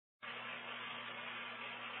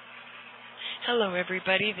Hello,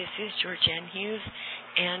 everybody. This is GeorgeAnn Hughes,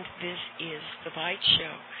 and this is The Bite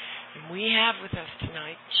Show. And we have with us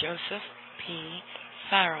tonight Joseph P.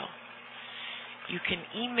 Farrell. You can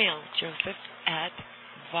email Joseph at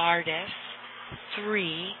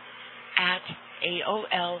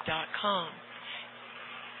vardes3@aol.com.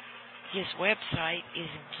 His website is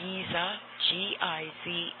Giza,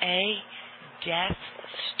 Giza,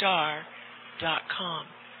 deathstar.com.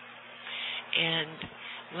 And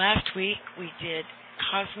last week we did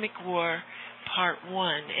Cosmic War Part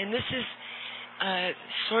 1, and this is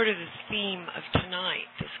sort of the theme of tonight,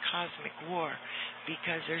 this cosmic war,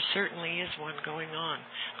 because there certainly is one going on.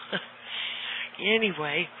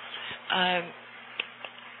 Anyway,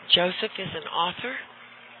 Joseph is an author,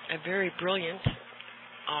 a very brilliant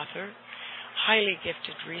author, highly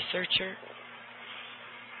gifted researcher.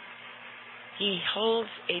 He holds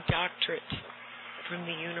a doctorate from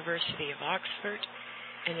the University of Oxford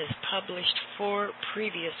and has published 4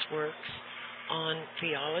 previous works on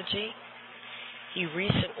theology. He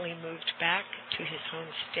recently moved back to his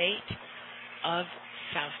home state of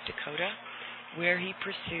South Dakota, where he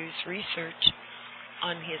pursues research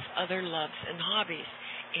on his other loves and hobbies,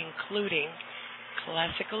 including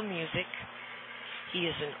classical music. He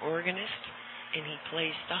is an organist, and he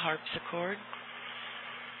plays the harpsichord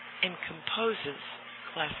and composes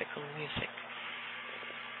classical music.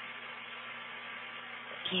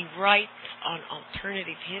 He writes on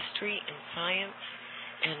alternative history and science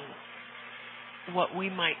and what we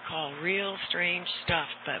might call real strange stuff,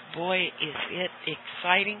 but boy, is it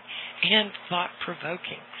exciting and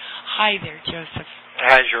thought-provoking. Hi there, Joseph.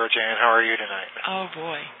 Hi, GeorgeAnn. How are you tonight? Oh,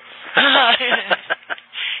 boy.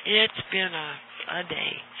 It's been a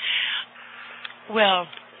day. Well,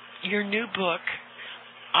 your new book,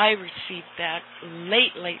 I received that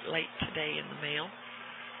late today in the mail.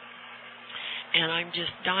 And I'm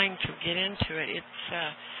just dying to get into it.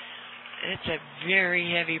 It's a very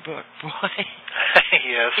heavy book, boy.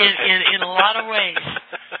 Yes. In a lot of ways.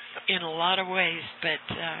 In a lot of ways, but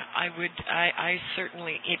I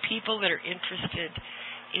certainly, people that are interested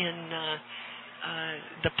in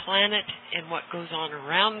the planet and what goes on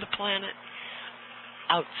around the planet,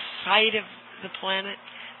 outside of the planet,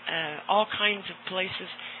 all kinds of places,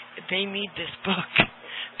 they need this book.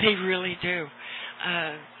 They really do.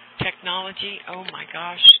 Technology, oh my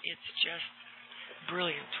gosh, it's just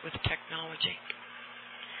brilliant with technology.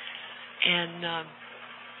 And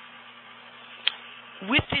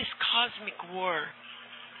with this cosmic war,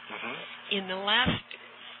 in the last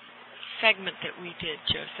segment that we did,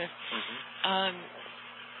 Joseph,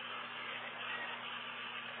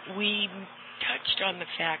 we touched on the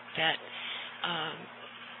fact that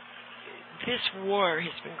this war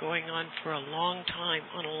has been going on for a long time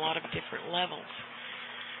on a lot of different levels.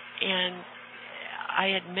 And I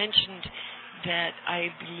had mentioned that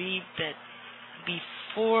I believe that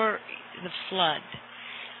before the flood,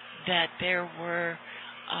 that there were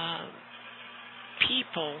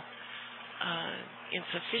people in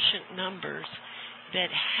sufficient numbers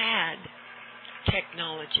that had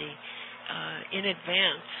technology in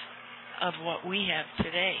advance of what we have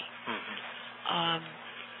today.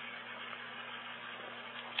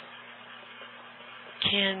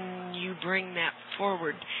 Can you bring that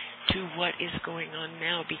forward to what is going on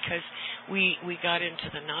now? Because we got into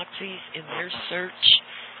the Nazis in their search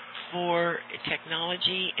for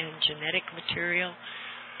technology and genetic material.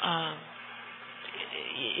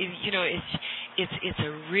 It's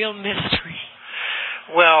a real mystery.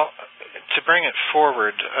 Well, to bring it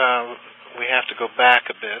forward, we have to go back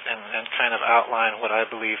a bit and kind of outline what I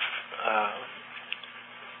believe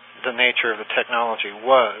the nature of the technology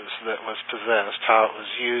was that was possessed, how it was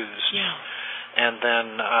used. Yeah. And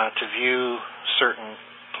then to view certain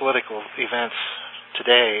political events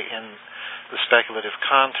today in the speculative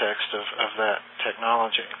context of that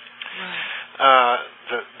technology. Right.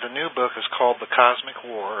 The new book is called The Cosmic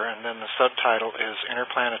War, and then the subtitle is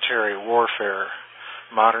Interplanetary Warfare,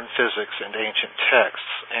 Modern Physics and Ancient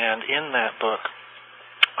Texts. And in that book,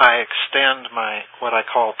 I extend my what I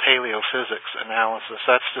call paleophysics analysis.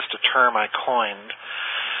 That's just a term I coined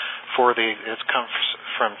for it comes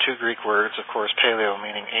from 2 Greek words, of course, paleo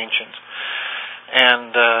meaning ancient.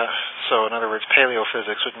 And so, in other words,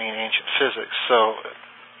 paleophysics would mean ancient physics. So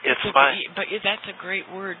it's but that's a great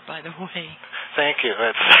word, by the way. Thank you.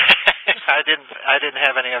 I didn't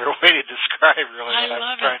have any other way to describe really I what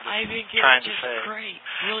love I was it. I think trying it's to say. Great,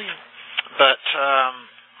 brilliant. But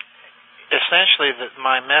essentially,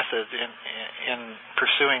 my method in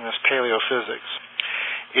pursuing this paleophysics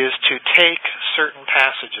is to take certain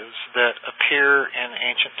passages that appear in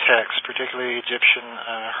ancient texts, particularly Egyptian,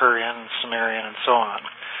 Hurrian, Sumerian, and so on,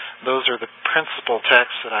 Those are the principal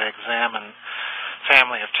texts that I examine,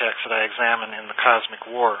 family of texts that I examine in the Cosmic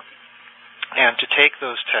War. And to take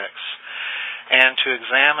those texts and to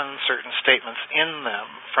examine certain statements in them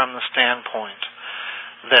from the standpoint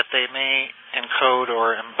that they may encode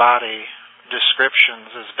or embody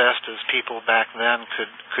descriptions as best as people back then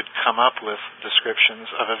could come up with descriptions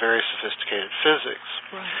of a very sophisticated physics.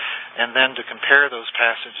 Right. And then to compare those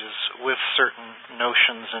passages with certain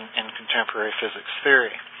notions in contemporary physics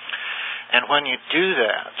theory. And when you do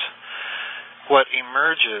that, what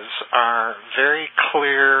emerges are very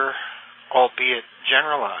clear, albeit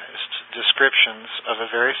generalized, descriptions of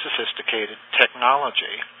a very sophisticated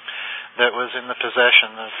technology that was in the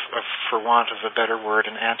possession of, for want of a better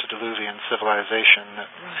word, an antediluvian civilization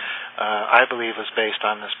that I believe was based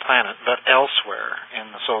on this planet, but elsewhere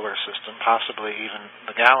in the solar system, possibly even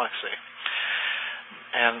the galaxy.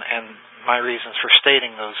 And my reasons for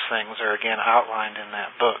stating those things are again outlined in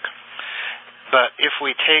that book. But if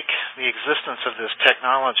we take the existence of this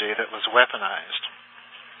technology that was weaponized,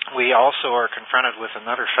 we also are confronted with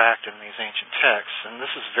another fact in these ancient texts, and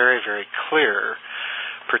this is very, very clear,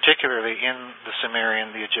 particularly in the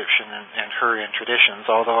Sumerian, the Egyptian, and Hurrian traditions,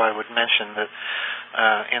 although I would mention that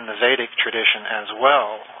in the Vedic tradition as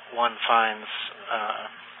well, one finds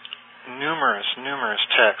numerous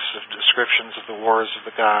texts of descriptions of the wars of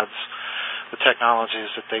the gods, the technologies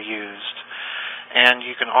that they used. And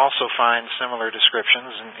you can also find similar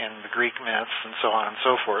descriptions in the Greek myths and so on and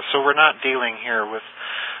so forth. So we're not dealing here with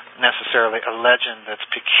necessarily a legend that's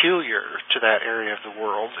peculiar to that area of the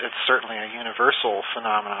world. It's certainly a universal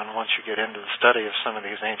phenomenon once you get into the study of some of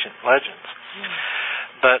these ancient legends.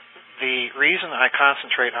 But the reason I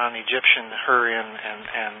concentrate on Egyptian, Hurrian,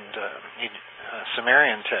 and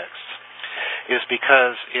Sumerian texts is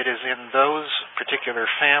because it is in those particular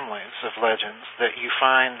families of legends that you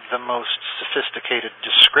find the most sophisticated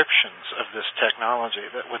descriptions of this technology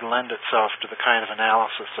that would lend itself to the kind of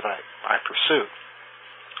analysis that I pursue.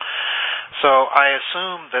 So I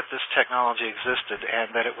assume that this technology existed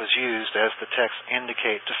and that it was used, as the texts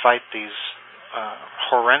indicate, to fight these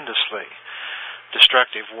horrendously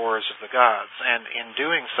destructive wars of the gods. And in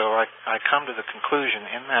doing so, I come to the conclusion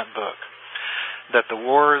in that book that the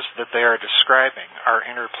wars that they are describing are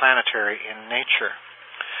interplanetary in nature.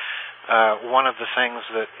 One of the things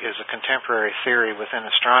that is a contemporary theory within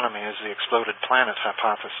astronomy is the exploded planet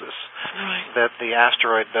hypothesis. Right. That the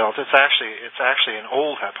asteroid belt, it's actually an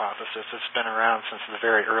old hypothesis. It's been around since the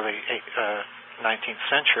very early 19th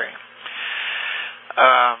century.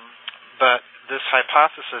 But this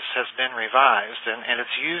hypothesis has been revised, and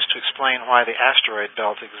it's used to explain why the asteroid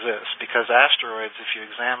belt exists, because asteroids, if you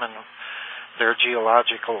examine their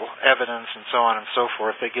geological evidence and so on and so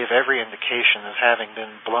forth, they give every indication of having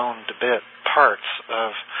been blown to bit parts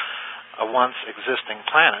of a once existing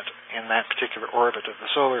planet in that particular orbit of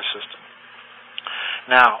the solar system.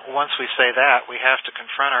 Now, once we say that, we have to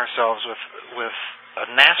confront ourselves with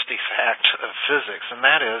a nasty fact of physics, and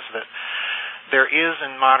that is that there is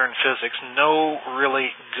in modern physics no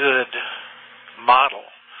really good model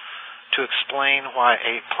to explain why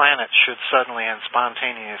a planet should suddenly and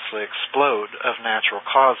spontaneously explode of natural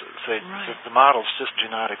causes. The models just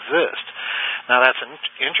do not exist. Now that's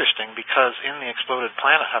interesting because in the exploded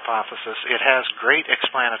planet hypothesis, it has great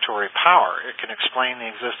explanatory power. It can explain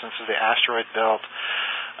the existence of the asteroid belt,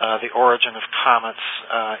 the origin of comets,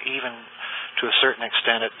 even to a certain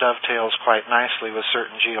extent it dovetails quite nicely with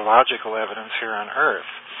certain geological evidence here on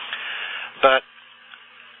Earth. But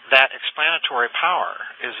that explanatory power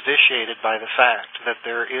is vitiated by the fact that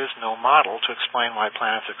there is no model to explain why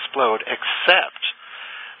planets explode, except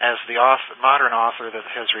as the modern author that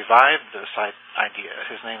has revived this idea.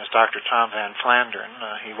 His name is Dr. Tom Van Flandern.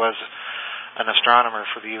 He was an astronomer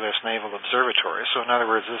for the U.S. Naval Observatory. So in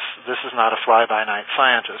other words, this is not a fly-by-night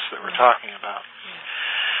scientist that we're talking about.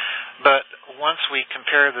 But once we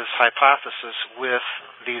compare this hypothesis with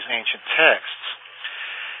these ancient texts,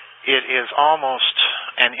 it is almost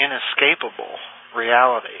an inescapable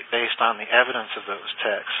reality based on the evidence of those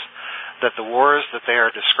texts that the wars that they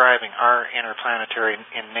are describing are interplanetary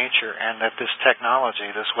in nature, and that this technology,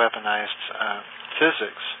 this weaponized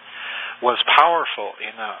physics, was powerful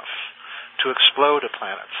enough to explode a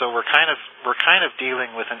planet. So we're kind of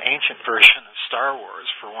dealing with an ancient version of Star Wars,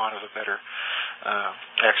 for want of a better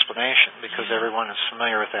explanation, because everyone is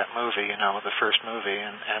familiar with that movie, with the first movie,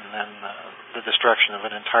 and then the destruction of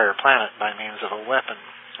an entire planet by means of a weapon,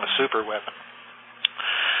 a super weapon.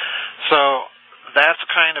 So that's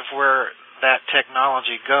kind of where that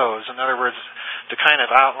technology goes. In other words, to kind of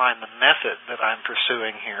outline the method that I'm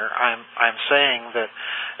pursuing here, I'm saying that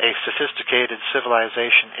a sophisticated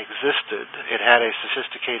civilization existed. It had a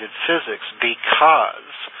sophisticated physics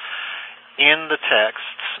because in the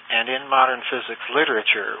texts and in modern physics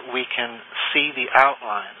literature, we can see the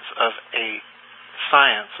outlines of a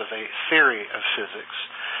science, of a theory of physics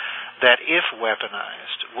that, if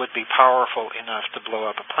weaponized, would be powerful enough to blow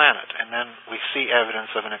up a planet. And then we see evidence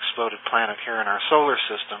of an exploded planet here in our solar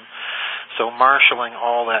system. So marshaling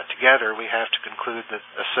all that together, we have to conclude that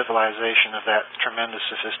a civilization of that tremendous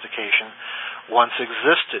sophistication once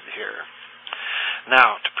existed here.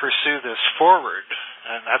 Now, to pursue this forward,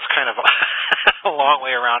 and that's kind of a long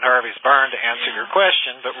way around Harvey's barn to answer your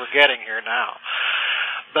question, but we're getting here now.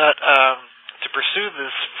 But to pursue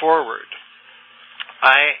this forward,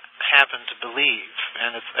 I happen to believe,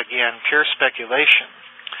 and it's again pure speculation,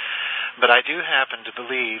 but I do happen to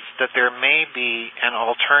believe that there may be an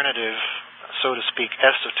alternative, so to speak,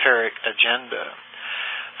 esoteric agenda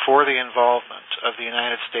for the involvement of the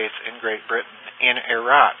United States and Great Britain in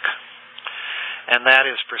Iraq. And that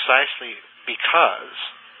is precisely because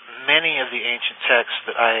many of the ancient texts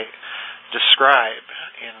that I describe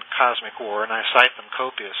in Cosmic War, and I cite them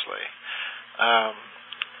copiously,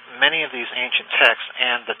 many of these ancient texts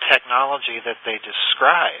and the technology that they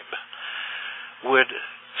describe would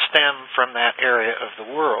stem from that area of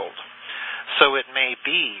the world. So it may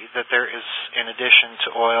be that there is, in addition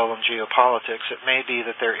to oil and geopolitics, it may be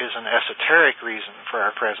that there is an esoteric reason for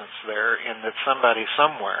our presence there, in that somebody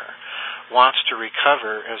somewhere wants to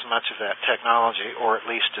recover as much of that technology, or at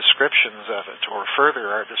least descriptions of it, or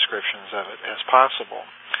further our descriptions of it, as possible.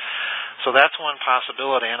 So that's one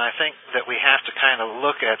possibility, and I think that we have to kind of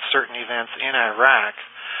look at certain events in Iraq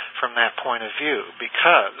from that point of view,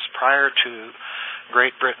 because prior to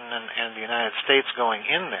Great Britain and the United States going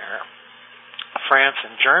in there, France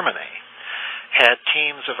and Germany had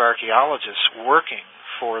teams of archaeologists working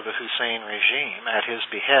for the Hussein regime at his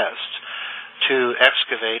behest to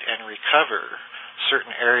excavate and recover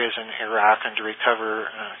certain areas in Iraq and to recover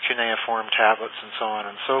cuneiform tablets and so on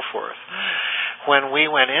and so forth. When we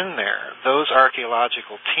went in there, those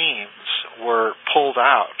archaeological teams were pulled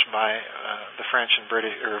out by the French and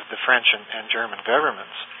and German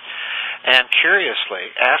governments. And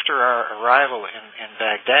curiously, after our arrival in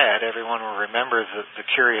Baghdad, everyone will remember the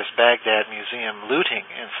curious Baghdad Museum looting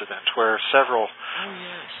incident, where several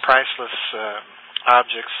priceless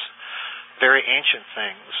objects, very ancient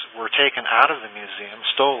things, were taken out of the museum,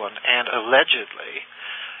 stolen, and allegedly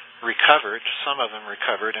recovered, some of them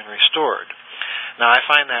recovered and restored. Now, I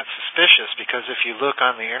find that suspicious because if you look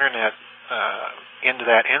on the internet into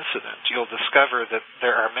that incident, you'll discover that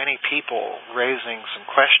there are many people raising some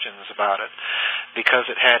questions about it because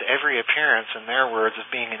it had every appearance, in their words, of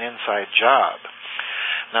being an inside job.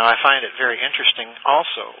 Now, I find it very interesting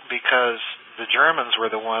also because the Germans were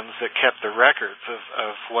the ones that kept the records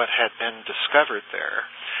of what had been discovered there.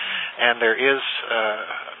 And there is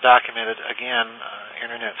documented, again,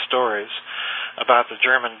 internet stories about the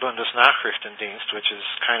German Bundesnachrichtendienst, which is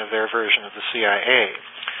kind of their version of the CIA,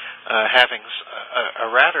 having a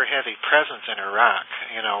rather heavy presence in Iraq,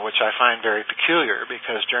 which I find very peculiar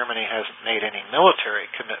because Germany hasn't made any military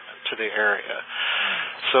commitment to the area.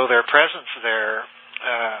 So their presence there,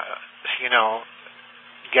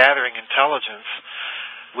 gathering intelligence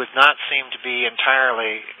would not seem to be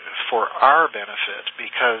entirely for our benefit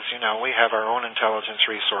because, we have our own intelligence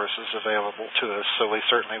resources available to us, so we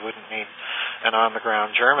certainly wouldn't need an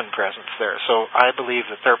on-the-ground German presence there. So I believe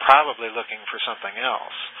that they're probably looking for something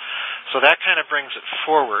else. So that kind of brings it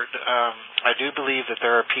forward. I do believe that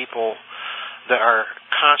there are people that are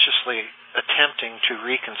consciously attempting to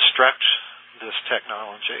reconstruct this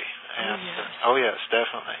technology. And oh yes,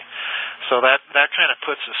 definitely. So that kind of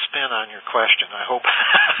puts a spin on your question. I hope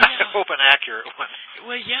I hope an accurate one.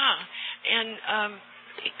 Well, yeah, and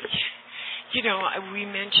we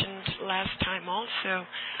mentioned last time also.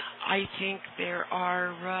 I think there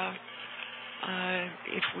are,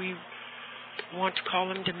 if we want to call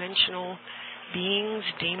them dimensional beings,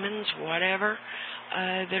 demons, whatever,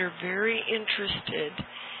 that are very interested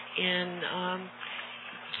in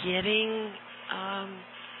getting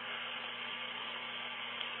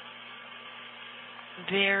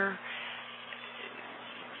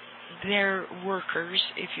their workers,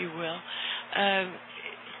 if you will,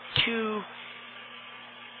 to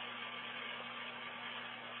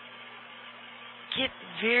get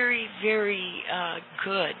very, very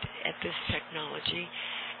good at this technology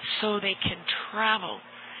so they can travel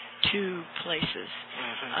to places.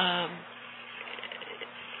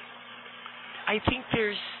 I think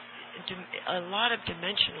there's a lot of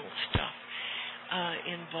dimensional stuff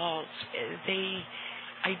involved.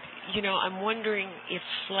 I'm wondering if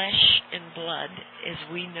flesh and blood, as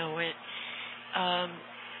we know it,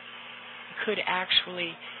 could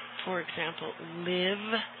actually, for example,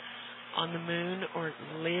 live on the moon or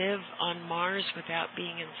live on Mars without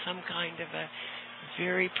being in some kind of a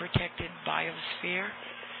very protected biosphere.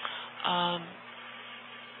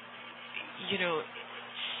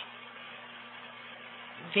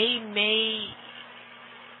 They may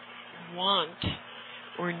want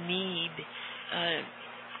or need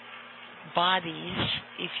bodies,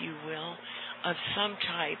 if you will, of some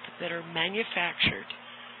type that are manufactured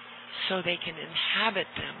so they can inhabit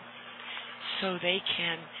them, so they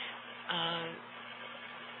can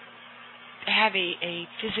have a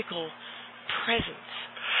physical presence.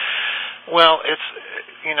 Well, it's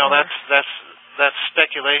that's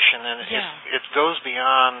speculation, and it goes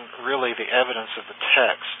beyond really the evidence of the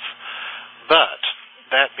texts. But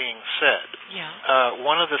that being said,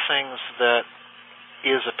 one of the things that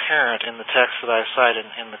is apparent in the text that I cite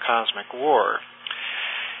in the Cosmic War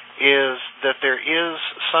is that there is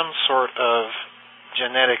some sort of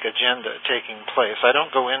genetic agenda taking place. I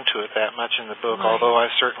don't go into it that much in the book, although I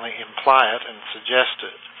certainly imply it and suggest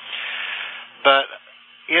it. But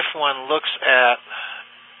if one looks at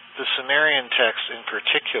the Sumerian text in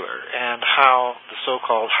particular and how the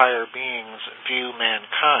so-called higher beings view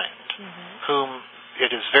mankind, whom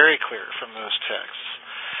it is very clear from those texts,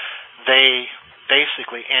 they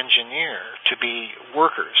basically engineer to be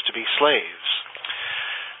workers, to be slaves.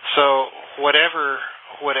 So whatever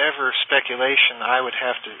speculation I would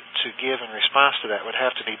have to give in response to that would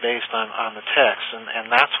have to be based on the text,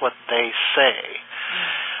 and that's what they say.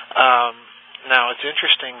 Now, it's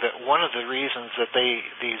interesting that one of the reasons that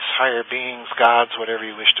these higher beings, gods, whatever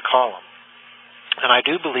you wish to call them, and I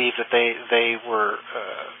do believe that they were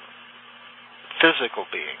physical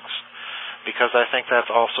beings, because I think that's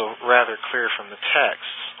also rather clear from the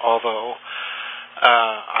texts, although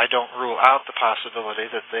I don't rule out the possibility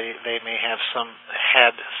that they may have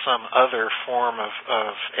had some other form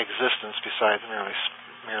of existence besides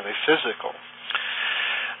merely physical.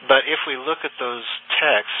 But if we look at those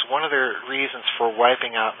texts, one of their reasons for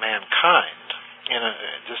wiping out mankind in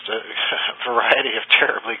just a variety of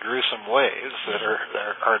terribly gruesome ways that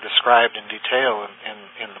are described in detail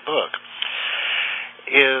in the book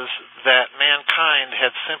is that mankind had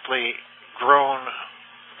simply grown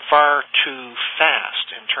far too fast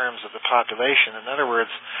in terms of the population. In other words,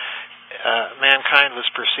 mankind was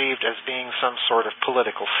perceived as being some sort of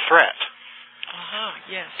political threat.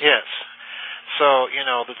 Yes. Yes. So,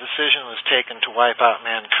 the decision was taken to wipe out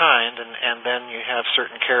mankind, and then you have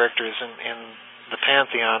certain characters in the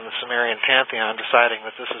pantheon, the Sumerian pantheon, deciding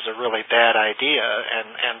that this is a really bad idea,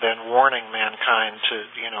 and then warning mankind to,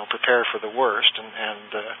 prepare for the worst, and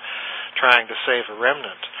trying to save a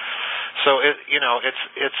remnant. So, it's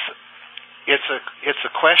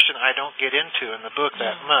a question I don't get into in the book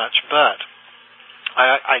that much, but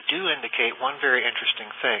I do indicate one very interesting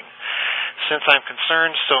thing. Since I'm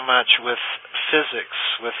concerned so much with physics,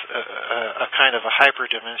 with a kind of a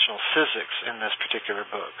hyperdimensional physics in this particular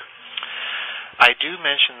book, I do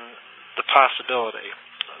mention the possibility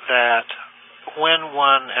that when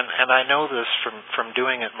one, and I know this from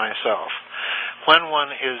doing it myself, when one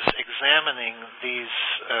is examining these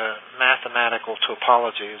mathematical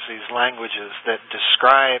topologies, these languages that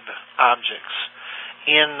describe objects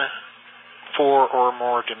in 4 or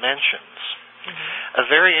more dimensions, a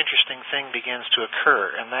very interesting thing begins to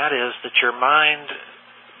occur, and that is that your mind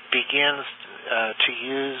begins to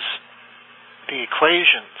use the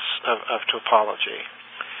equations of topology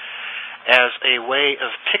as a way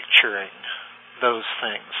of picturing those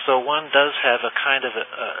things. So one does have a kind of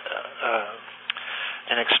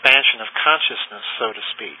an expansion of consciousness, so to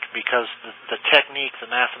speak, because the technique, the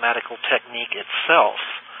mathematical technique itself,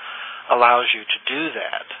 allows you to do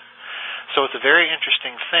that. So it's a very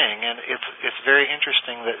interesting thing, and it's very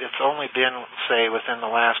interesting that it's only been, say, within the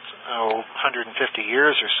last 150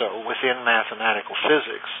 years or so, within mathematical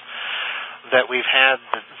physics, that we've had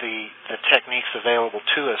the techniques available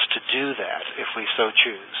to us to do that, if we so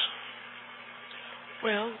choose.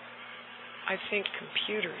 Well, I think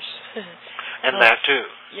computers. And that too.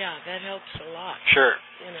 Yeah, that helps a lot. Sure.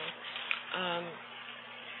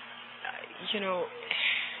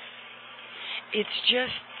 It's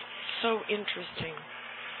just so interesting,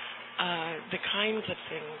 the kinds of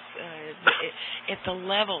things at the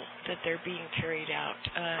level that they're being carried out.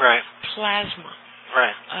 Right. Plasma.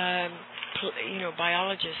 Right.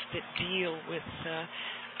 Biologists that deal with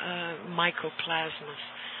mycoplasmas,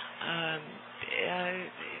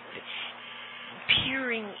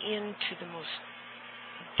 peering into the most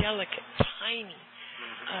delicate, tiny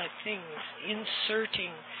things,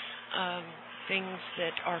 inserting things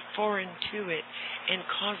that are foreign to it and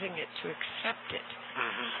causing it to accept it.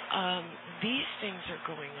 These things are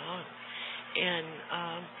going on, and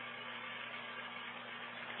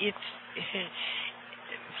it's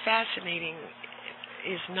fascinating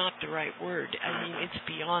is not the right word. I mean, it's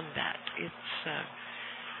beyond that.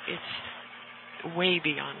 It's way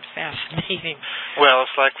beyond fascinating. Well,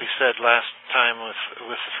 it's like we said last time with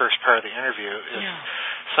the first part of the interview.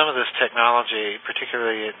 Some of this technology,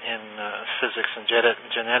 particularly in physics and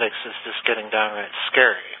genetics, is just getting downright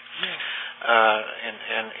scary.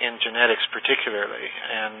 And in genetics particularly.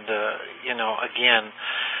 And, again,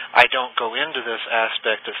 I don't go into this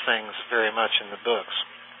aspect of things very much in the books,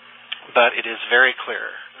 but it is very clear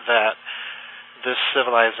that this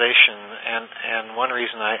civilization, and one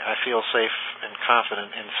reason I feel safe and confident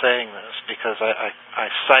in saying this, because I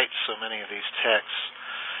cite so many of these texts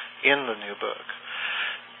in the new book,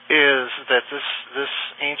 is that this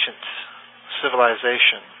ancient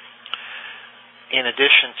civilization, in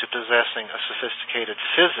addition to possessing a sophisticated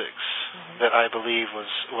physics that I believe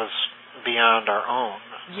was beyond our own,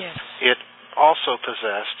 it also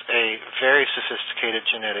possessed a very sophisticated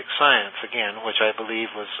genetic science, again, which I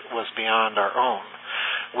believe was beyond our own.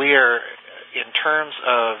 We are, in terms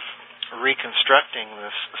of reconstructing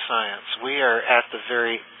this science, we are at the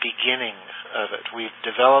very beginning of it. We've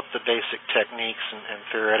developed the basic techniques and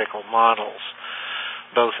theoretical models,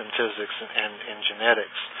 both in physics and in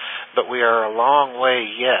genetics, but we are a long way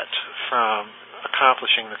yet from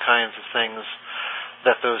accomplishing the kinds of things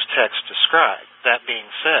that those texts describe. That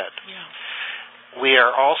being said, we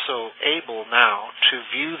are also able now to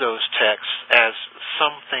view those texts as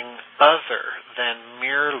something other than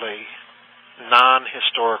merely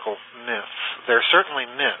non-historical myths. They're certainly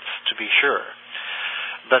myths, to be sure,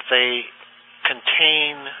 but they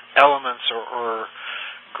contain elements or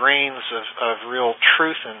grains of real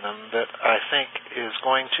truth in them that I think is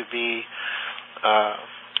going to be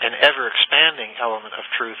an ever-expanding element of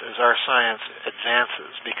truth as our science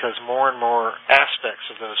advances, because more and more aspects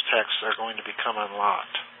of those texts are going to become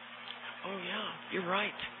unlocked. Oh, yeah, you're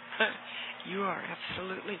right. You are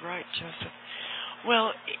absolutely right, Joseph.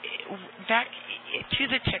 Well, back to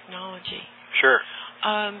the technology. Sure.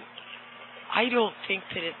 I don't think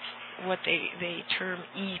that it's what they term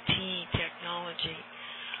ET technology.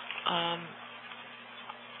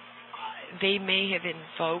 They may have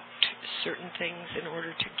invoked certain things in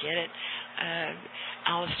order to get it.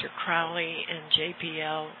 Aleister Crowley and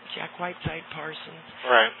JPL, Jack Whiteside Parsons.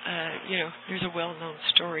 Right. There's a well-known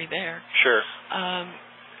story there. Sure.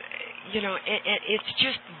 It's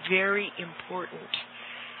just very important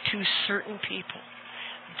to certain people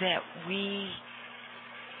that we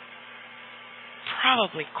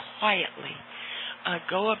probably quietly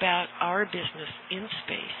go about our business in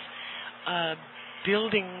space,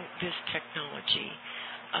 building this technology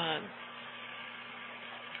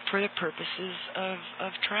for the purposes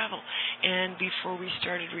of travel. And before we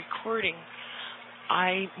started recording,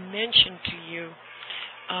 I mentioned to you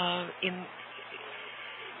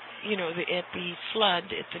at the flood,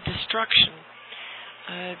 at the destruction,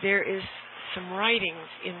 there is some writings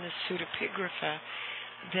in the pseudepigrapha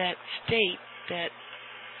that state that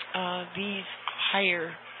these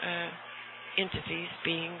higher entities,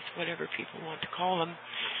 beings, whatever people want to call them,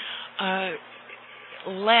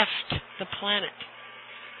 left the planet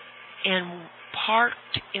and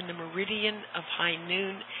parked in the meridian of high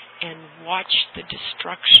noon and watched the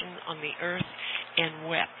destruction on the earth and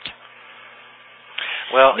wept.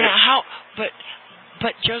 Well, now,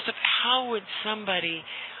 but Joseph, how would somebody,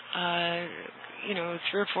 300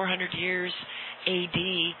 or 400 years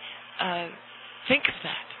A.D., think of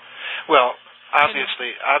that? Well,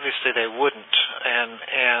 obviously they wouldn't,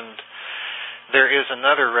 and there is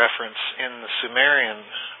another reference in the Sumerian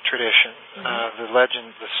tradition,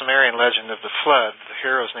 the Sumerian legend of the flood. The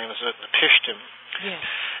hero's name is Utnapishtim. Yes.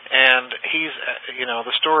 And he's,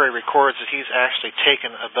 the story records that he's actually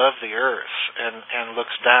taken above the earth and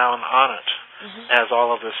looks down on it as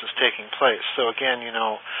all of this is taking place. So again,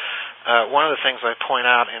 one of the things I point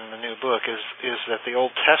out in the new book is that the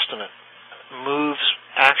Old Testament moves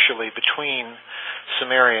actually between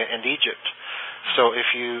Sumeria and Egypt. So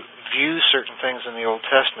if you view certain things in the Old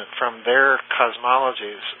Testament from their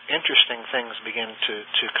cosmologies, interesting things begin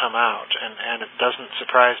to come out, and it doesn't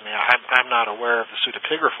surprise me. I'm not aware of the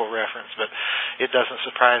pseudepigraphal reference, but it doesn't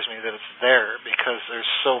surprise me that it's there, because there's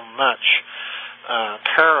so much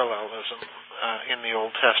parallelism in the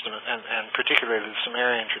Old Testament, and particularly the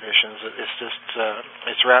Sumerian traditions. It's just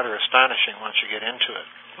it's rather astonishing once you get into it.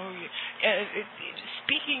 Oh, yeah.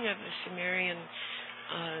 Speaking of the Sumerian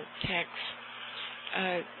texts.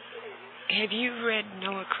 Have you read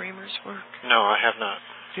Noah Kramer's work? No, I have not.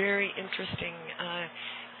 Very interesting.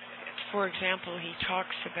 For example, he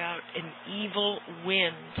talks about an evil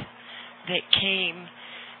wind that came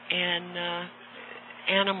and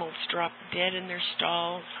animals dropped dead in their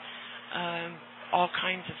stalls, all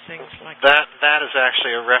kinds of things like that. That is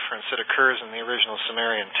actually a reference that occurs in the original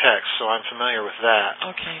Sumerian text, so I'm familiar with that.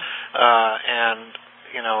 Okay. And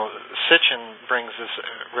Sitchin brings this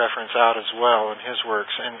reference out as well in his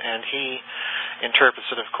works, and he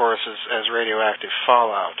interprets it, of course, as radioactive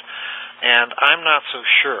fallout. And I'm not so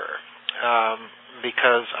sure,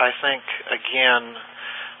 because I think, again,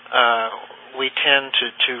 we tend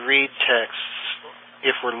to read texts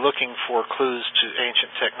if we're looking for clues to ancient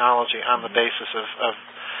technology on the basis of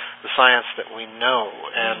the science that we know.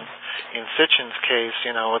 And in Sitchin's case,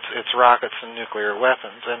 it's rockets and nuclear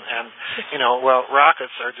weapons. And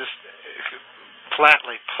rockets are just,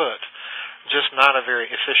 flatly put, just not a very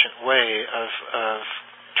efficient way of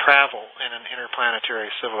travel in an interplanetary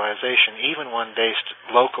civilization, even one based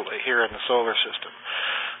locally here in the solar system.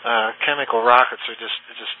 Chemical rockets are just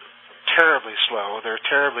terribly slow. They're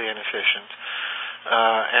terribly inefficient.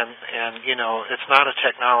 And it's not a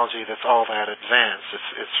technology that's all that advanced.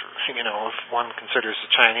 It's if one considers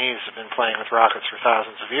the Chinese have been playing with rockets for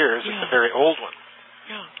thousands of years, it's a very old one.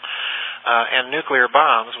 Yeah. And nuclear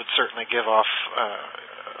bombs would certainly give off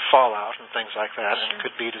fallout and things like that, and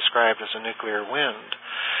could be described as a nuclear wind.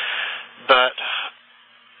 But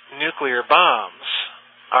nuclear bombs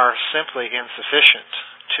are simply insufficient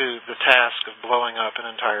to the task of blowing up an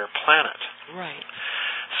entire planet. Right.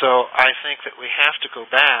 So I think that we have to go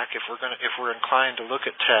back, if we're inclined to look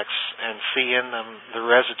at texts and see in them the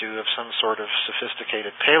residue of some sort of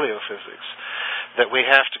sophisticated paleophysics, that we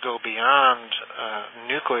have to go beyond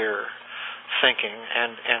nuclear thinking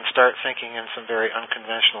and start thinking in some very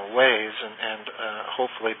unconventional ways, and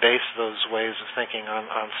hopefully base those ways of thinking on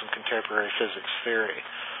some contemporary physics theory.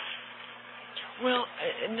 Well,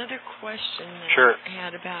 another question that Sure. I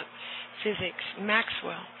had about physics,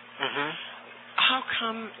 Maxwell. Mm-hmm. How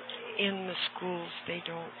come in the schools they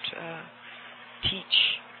don't teach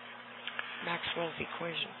Maxwell's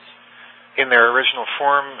equations? In their original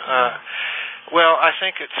form? Well, I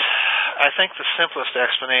think the simplest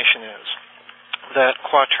explanation is that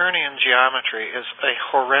quaternion geometry is a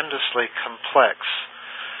horrendously complex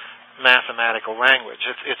mathematical language.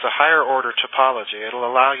 It's a higher order topology. It'll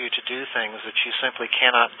allow you to do things that you simply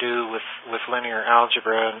cannot do with linear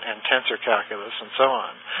algebra and tensor calculus and so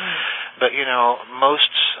on. But most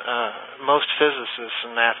physicists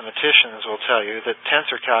and mathematicians will tell you that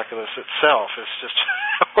tensor calculus itself is just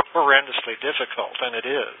horrendously difficult, and it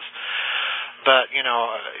is. But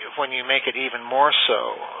when you make it even more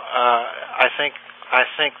so, I think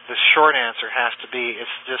the short answer has to be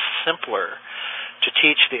it's just simpler to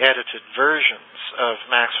teach the edited versions of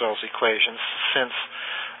Maxwell's equations, since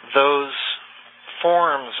those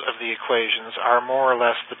forms of the equations are more or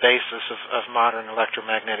less the basis of modern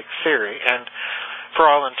electromagnetic theory. And for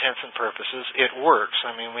all intents and purposes, it works.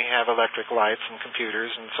 I mean, we have electric lights and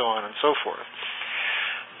computers and so on and so forth.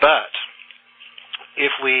 But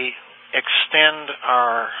if we extend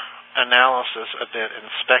our analysis a bit and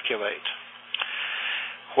speculate,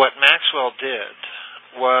 what Maxwell did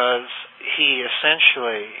was he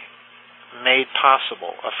essentially made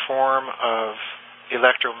possible a form of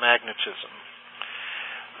electromagnetism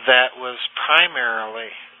that was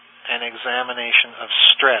primarily an examination of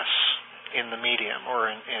stress in the medium,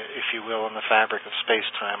 or if you will, in the fabric of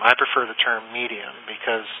space-time. I prefer the term medium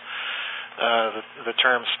because the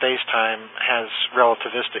term space-time has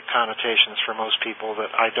relativistic connotations for most people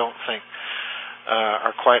that I don't think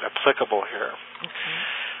are quite applicable here. Okay.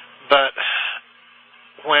 But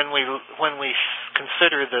when we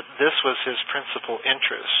consider that this was his principal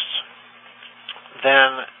interest,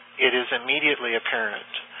 then it is immediately apparent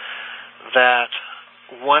that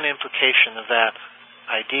one implication of that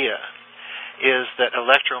idea is that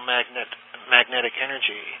electromagnetic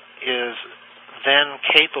energy is then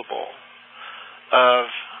capable of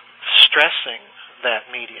stressing that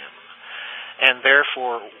medium, and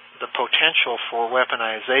therefore the potential for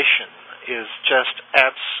weaponization is just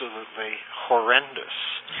absolutely horrendous.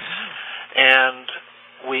 And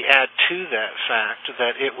we add to that fact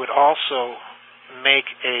that it would also make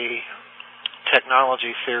a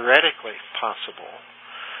technology theoretically possible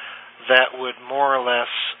that would more or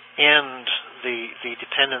less end the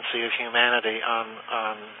dependency of humanity on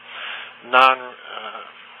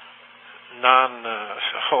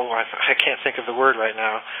I can't think of the word right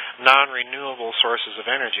now, non-renewable sources of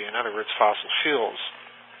energy, in other words, fossil fuels.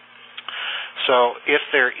 So if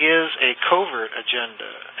there is a covert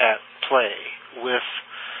agenda at play with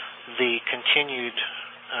the continued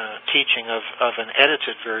teaching of an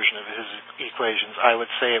edited version of his equations, I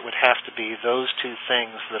would say it would have to be those two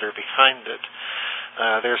things that are behind it.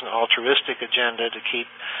 There's an altruistic agenda to keep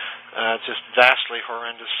just vastly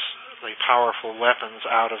horrendously powerful weapons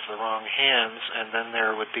out of the wrong hands, and then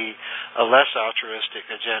there would be a less altruistic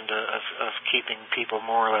agenda of keeping people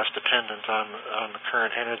more or less dependent on the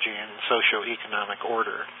current energy and socio-economic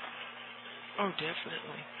order. Oh,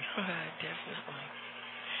 definitely. Definitely.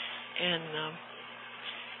 And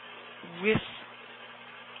with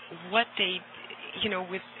what they,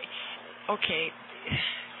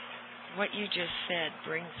 what you just said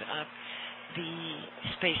brings up the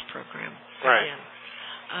space program again.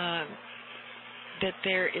 Right. That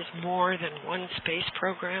there is more than one space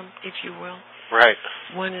program, if you will. Right.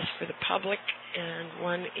 One is for the public, and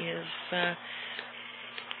one is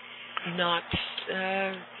not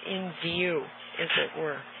in view, as it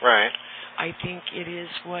were. Right. I think it is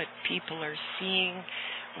what people are seeing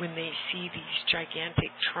when they see these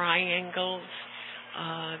gigantic triangles,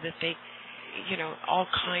 that they, all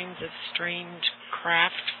kinds of strange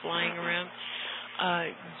craft flying around.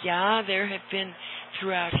 There have been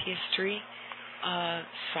throughout history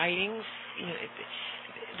sightings.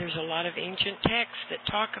 There's a lot of ancient texts that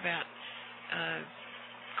talk about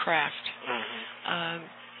craft. Mm-hmm.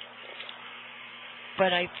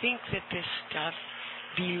 But I think that this stuff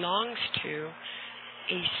belongs to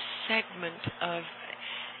a segment of,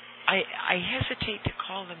 I hesitate to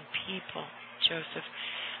call them people, Joseph.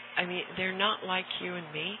 I mean, they're not like you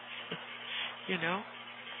and me,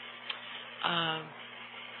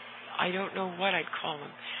 I don't know what I'd call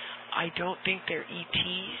them. I don't think they're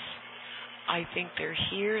ETs. I think they're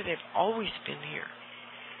here. They've always been here.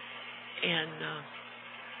 And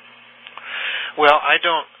well, I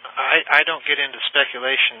don't get into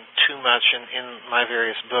speculation too much in my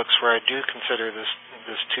various books where I do consider this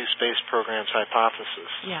two space programs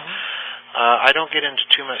hypothesis. Yeah. I don't get into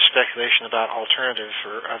too much speculation about alternatives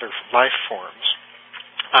or other life forms.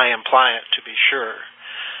 I imply it, to be sure,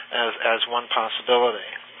 as one possibility.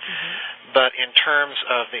 Mm-hmm. But in terms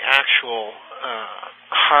of the actual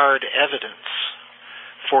hard evidence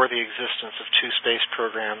for the existence of two space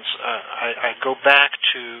programs, I go back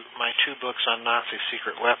to my two books on Nazi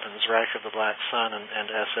secret weapons, Reich of the Black Sun and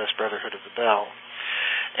SS Brotherhood of the Bell.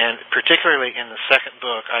 And particularly in the second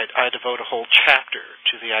book, I devote a whole chapter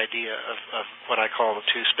to the idea of what I call the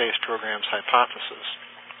two space programs hypothesis.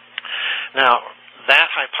 Now, that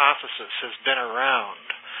hypothesis has been around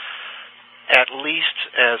at least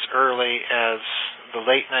as early as the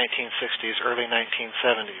late 1960s, early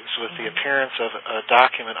 1970s, with the appearance of a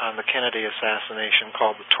document on the Kennedy assassination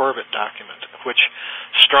called the Torbett document, which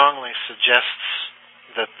strongly suggests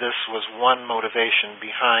that this was one motivation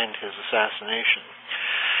behind his assassination.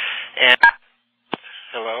 And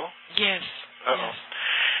hello? Yes. Uh-oh. Yes.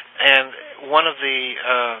 And one of the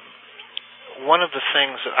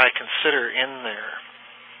things that I consider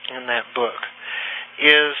in that book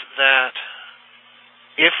is that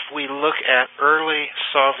if we look at early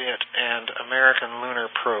Soviet and American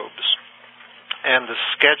lunar probes and the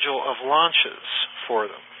schedule of launches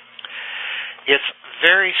for them, it's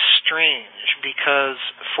very strange because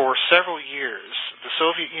for several years the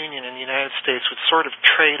Soviet Union and the United States would sort of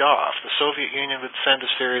trade off. The Soviet Union would send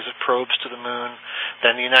a series of probes to the moon,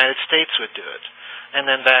 then the United States would do it, and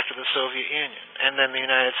then back to the Soviet Union, and then the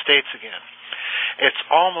United States again. It's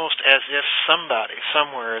almost as if somebody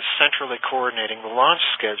somewhere is centrally coordinating the launch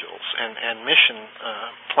schedules and mission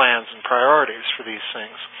plans and priorities for these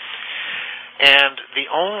things. And the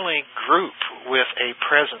only group with a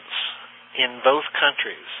presence in both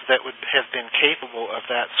countries that would have been capable of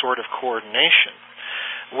that sort of coordination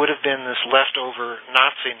would have been this leftover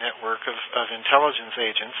Nazi network of intelligence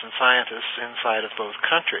agents and scientists inside of both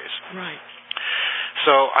countries. Right.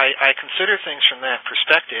 So I consider things from that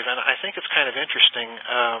perspective, and I think it's kind of interesting.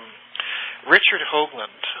 Richard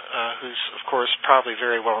Hoagland, who's, of course, probably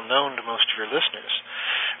very well known to most of your listeners,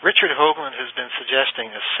 Richard Hoagland has been suggesting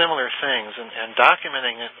similar things and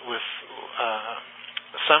documenting it with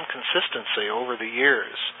some consistency over the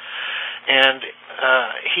years. And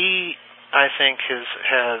he, I think,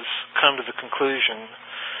 has come to the conclusion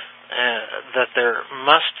that there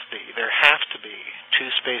have to be two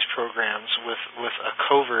space programs with a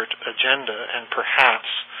covert agenda, and perhaps,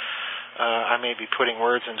 I may be putting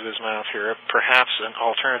words into his mouth here, perhaps an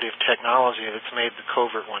alternative technology that's made the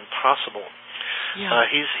covert one possible. Yeah.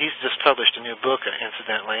 He's just published a new book,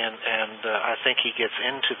 incidentally, and I think he gets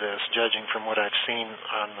into this, judging from what I've seen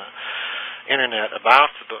on internet about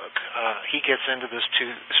the book. He gets into this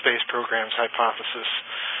two space programs hypothesis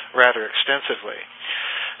rather extensively.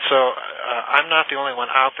 So I'm not the only one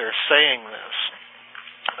out there saying this.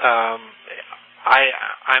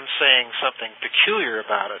 I'm saying something peculiar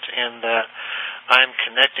about it in that I'm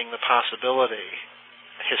connecting the possibility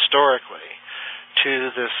historically to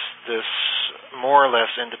this more or less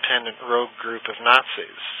independent rogue group of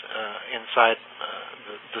Nazis inside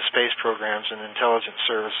the space programs and intelligence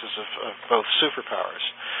services of both superpowers.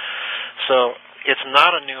 So it's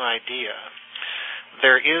not a new idea.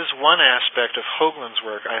 There is one aspect of Hoagland's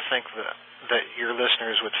work I think that your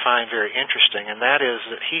listeners would find very interesting, and that is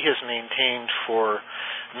that he has maintained for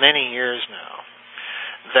many years now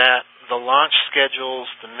that the launch schedules,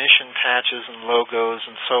 the mission patches and logos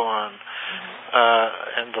and so on,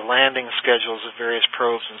 and the landing schedules of various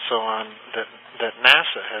probes and so on that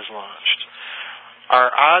NASA has launched are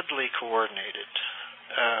oddly coordinated,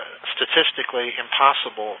 statistically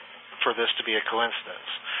impossible for this to be a coincidence,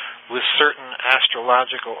 with certain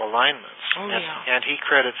astrological alignments. And he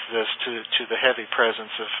credits this to the heavy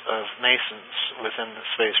presence of Masons within the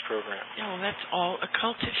space program. Oh, that's all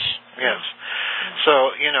occultish. Yes.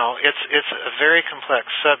 So, it's a very complex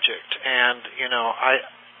subject, and,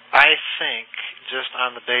 I think, just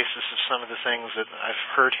on the basis of some of the things that I've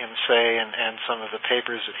heard him say and some of the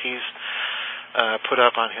papers that he's put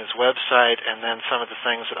up on his website, and then some of the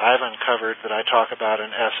things that I've uncovered that I talk about in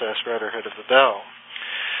SS Brotherhood of the Bell,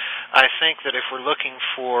 I think that if we're looking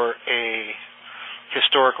for a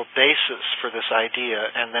historical basis for this idea,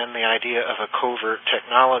 and then the idea of a covert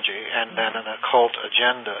technology, and then an occult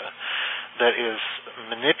agenda that is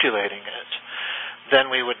manipulating it, then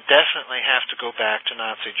we would definitely have to go back to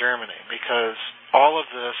Nazi Germany, because all of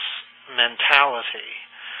this mentality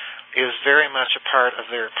is very much a part of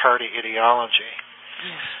their party ideology.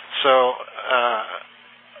 So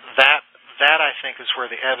that I think is where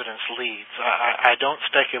the evidence leads. I don't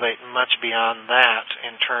speculate much beyond that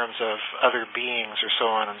in terms of other beings or so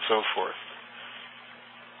on and so forth.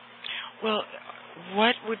 Well,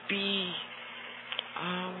 what would be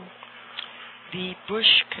the Bush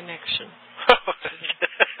connection?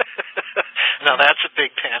 Now that's a big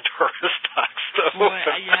Pandora's box, though. Boy,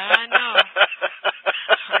 I know.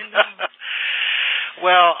 I know.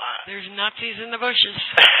 Well, there's Nazis in the bushes.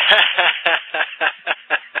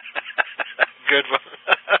 Good one.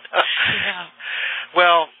 Yeah.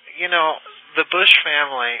 Well, the Bush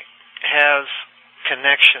family has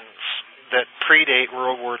connections that predate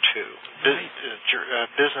World War II.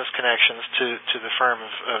 Business connections to the firm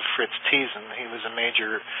of Fritz Thyssen. He was a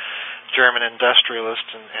major German industrialist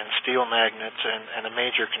and steel magnate and a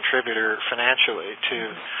major contributor financially to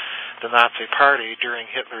the Nazi Party during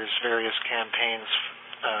Hitler's various campaigns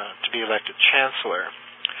to be elected chancellor.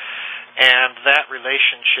 And that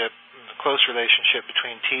relationship, the close relationship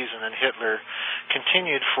between Thyssen and Hitler,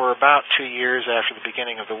 continued for about 2 years after the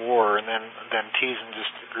beginning of the war, and then Thyssen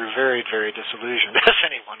just grew very, very disillusioned, as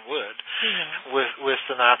anyone would, with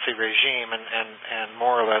the Nazi regime, and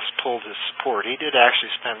more or less pulled his support. He did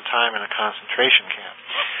actually spend time in a concentration camp.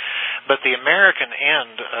 But the American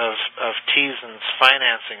end of Thyssen's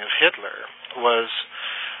financing of Hitler was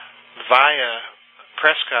via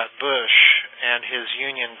Prescott Bush and his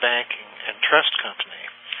Union Banking and Trust Company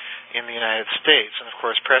in the United States. And, of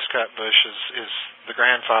course, Prescott Bush is the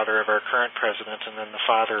grandfather of our current president, and then the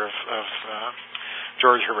father of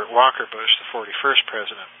George Herbert Walker Bush, the 41st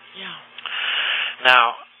president. Yeah.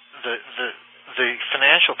 Now, the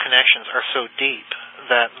financial connections are so deep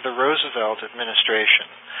that the Roosevelt administration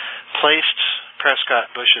placed Prescott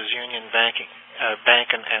Bush's Union Bank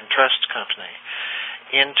and Trust Company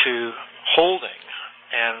into holding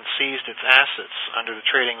and seized its assets under the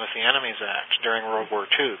Trading with the Enemies Act during World War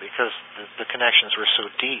II because the connections were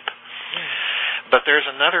so deep. But there's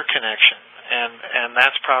another connection, and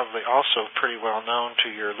that's probably also pretty well known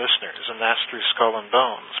to your listeners, and that's through Skull and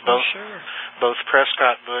Bones. Both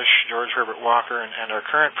Prescott Bush, George Herbert Walker, and our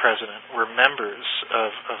current president were members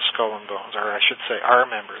of Skull and Bones, or I should say are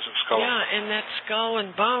members of Skull and Bones. Yeah, and that Skull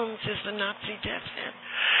and Bones is the Nazi death head.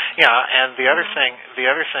 Yeah, and the other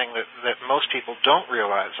thing that most people don't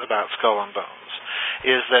realize about Skull and Bones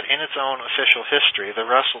is that in its own official history, the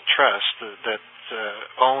Russell Trust that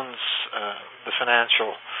owns the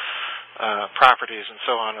financial properties and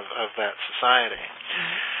so on of that society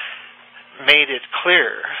made it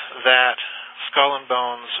clear that Skull and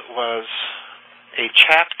Bones was a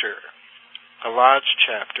chapter, a lodge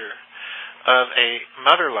chapter, of a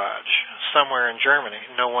mother lodge somewhere in Germany,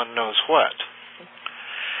 no one knows what.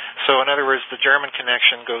 So in other words, the German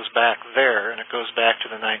connection goes back there, and it goes back to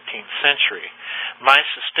the 19th century. My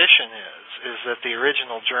suspicion is that the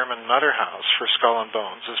original German mother house for Skull and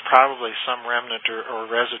Bones is probably some remnant or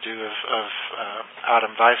residue of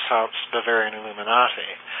Adam Weishaupt's Bavarian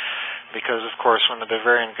Illuminati, because of course when the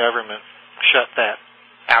Bavarian government shut that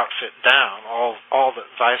outfit down, all that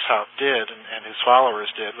Weishaupt did and his followers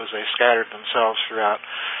did was they scattered themselves throughout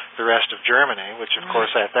the rest of Germany, which of course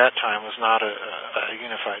at that time was not a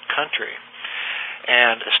unified country,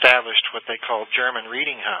 and established what they called German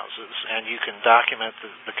reading houses. And you can document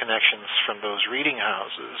the connections from those reading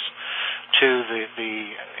houses to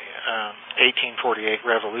the 1848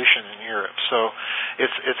 revolution in Europe. So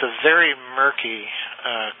it's a very murky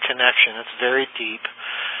connection. It's very deep.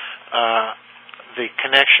 The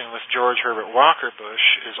connection with George Herbert Walker Bush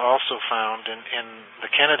is also found in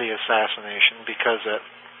the Kennedy assassination, because at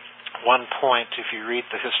one point, if you read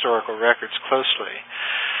the historical records closely,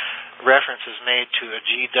 reference is made to a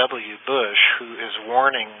G.W. Bush who is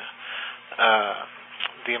warning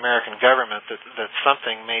the American government that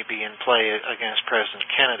something may be in play against President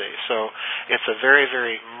Kennedy. So it's a very,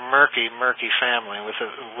 very murky family with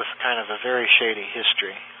kind of a very shady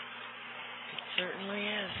history. It certainly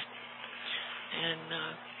is. And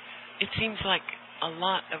it seems like a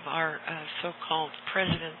lot of our so-called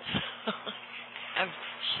presidents have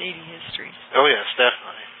shady histories. Oh yes,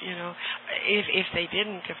 definitely. You know, if they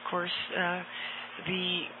didn't, of course,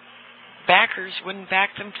 the backers wouldn't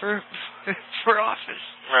back them for office.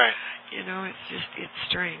 Right. You know, it's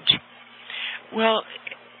strange. Well,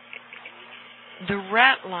 the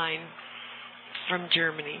rat line from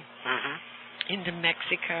Germany into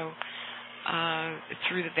Mexico,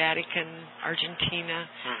 through the Vatican, Argentina,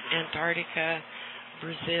 Antarctica,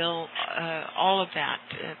 Brazil, all of that,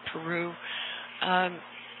 Peru.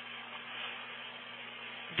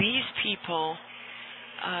 These people,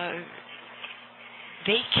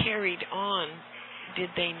 they carried on, did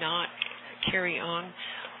they not carry on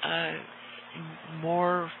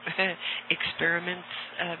more experiments,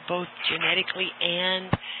 both genetically and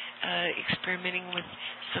experimenting with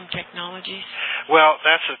some technologies? Well,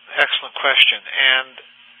 that's an excellent question, and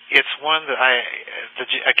it's one that the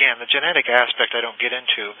genetic aspect I don't get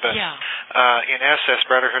into, but in SS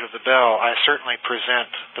Brotherhood of the Bell, I certainly present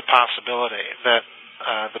the possibility that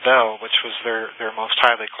the Bell, which was their most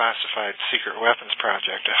highly classified secret weapons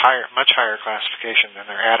project, much higher classification than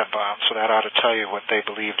their atom bomb, so that ought to tell you what they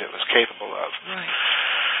believed it was capable of.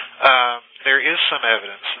 Right. There is some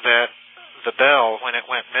evidence that the Bell, when it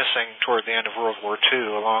went missing toward the end of World War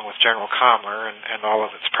II, along with General Kammler and all of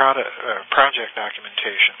its project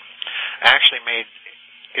documentation, actually made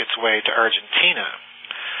its way to Argentina,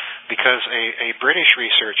 because a British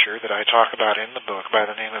researcher that I talk about in the book by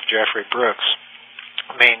the name of Geoffrey Brooks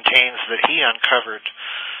maintains that he uncovered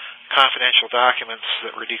confidential documents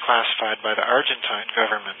that were declassified by the Argentine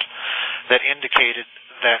government that indicated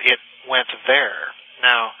that it went there.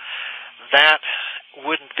 Now, that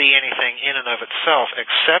wouldn't be anything in and of itself,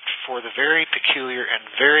 except for the very peculiar and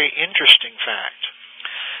very interesting fact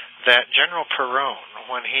that General Perón,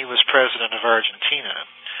 when he was president of Argentina,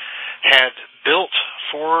 had built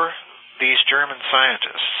for these German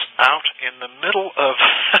scientists out in the middle of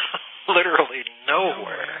literally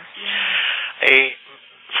nowhere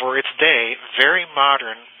for its day, very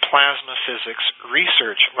modern plasma physics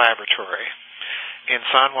research laboratory in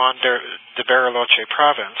San Juan de Bariloche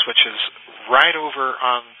province, which is right over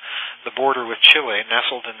on the border with Chile,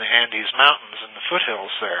 nestled in the Andes Mountains in the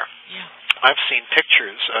foothills there. Yeah. I've seen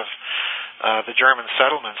pictures of the German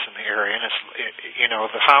settlements in the area, and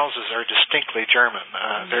the houses are distinctly German.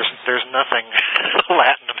 There's nothing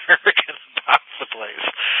Latin American about the place.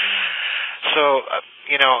 So,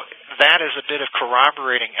 that is a bit of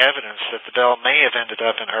corroborating evidence that the Bell may have ended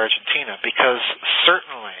up in Argentina, because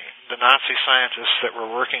certainly the Nazi scientists that were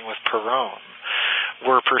working with Perón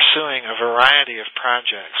were pursuing a variety of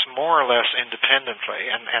projects more or less independently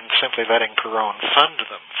and simply letting Perón fund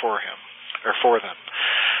them for them.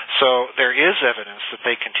 So there is evidence that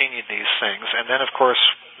they continued these things. And then, of course,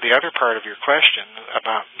 the other part of your question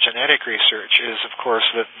about genetic research is, of course,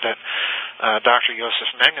 that Dr. Josef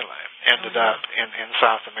Mengele ended up in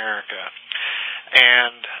South America.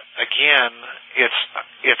 And again,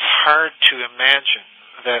 it's hard to imagine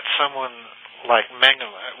that someone like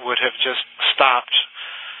Mengele would have just stopped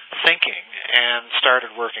thinking and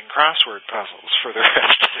started working crossword puzzles for the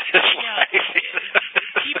rest of his life.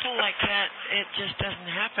 People like that, it just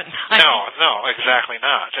doesn't happen. No, exactly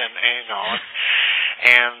not.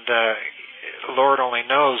 And Lord only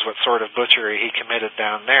knows what sort of butchery he committed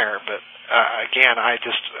down there. But again,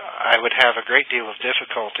 I would have a great deal of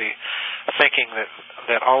difficulty thinking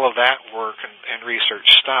that all of that work and research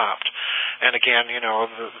stopped. And again,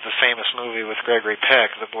 the famous movie with Gregory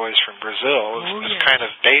Peck, The Boys from Brazil, is kind of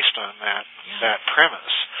based on that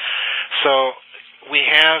premise. So we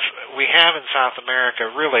have in South America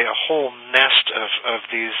really a whole nest of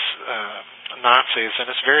these Nazis, and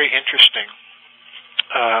it's very interesting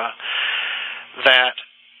that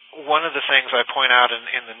one of the things I point out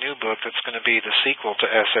in the new book that's going to be the sequel to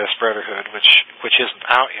SS Brotherhood, which isn't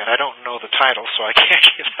out yet. I don't know the title, so I can't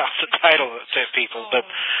give out the title to people.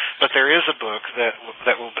 But there is a book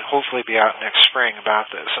that will hopefully be out next spring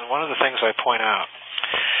about this. And one of the things I point out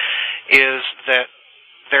is that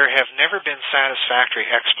there have never been satisfactory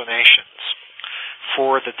explanations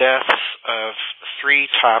for the deaths of 3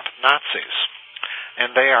 top Nazis,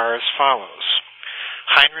 and they are as follows: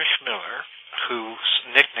 Heinrich Miller, whose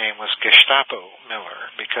nickname was Gestapo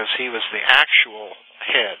Miller because he was the actual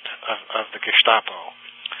head of the Gestapo.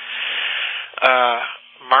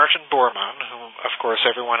 Martin Bormann, whom, of course,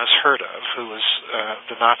 everyone has heard of, who was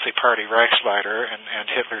the Nazi Party Reichsleiter and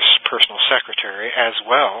Hitler's personal secretary as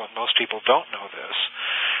well, and most people don't know this.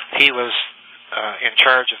 He was in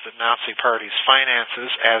charge of the Nazi Party's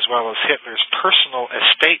finances as well as Hitler's personal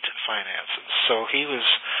estate finances. So he was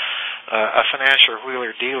a financial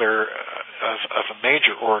wheeler-dealer of a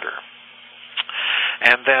major order.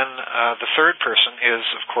 And then the third person is,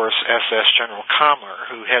 of course, SS General Kammler,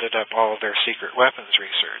 who headed up all of their secret weapons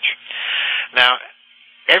research. Now,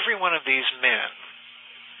 every one of these men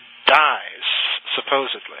dies,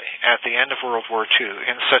 supposedly, at the end of World War II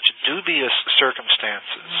in such dubious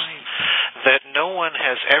circumstances that no one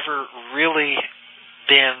has ever really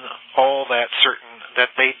been all that certain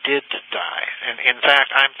that they did die. And in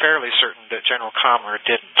fact, I'm fairly certain that General Kammler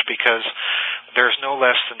didn't, because there's no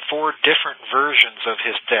less than 4 different versions of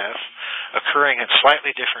his death occurring at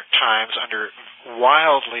slightly different times under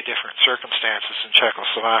wildly different circumstances in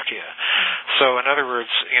Czechoslovakia. So in other words,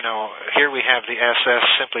 here we have the SS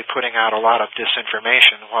simply putting out a lot of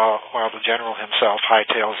disinformation while the general himself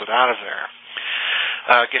hightails it out of there.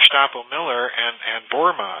 Gestapo Miller and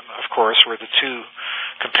Bormann, of course, were the 2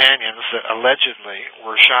 companions that allegedly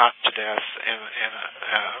were shot to death in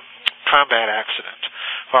a combat accident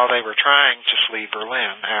while they were trying to flee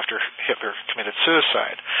Berlin after Hitler committed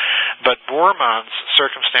suicide. But Bormann's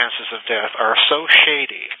circumstances of death are so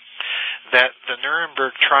shady that the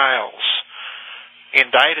Nuremberg trials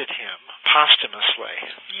indicted him posthumously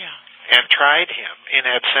and tried him in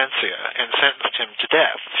absentia and sentenced him to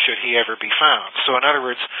death should he ever be found. So in other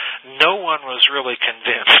words, no one was really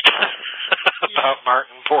convinced about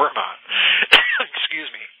Martin Bormann.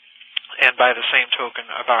 Excuse me. And by the same token,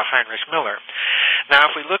 about Heinrich Miller.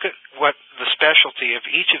 Now, if we look at what the specialty of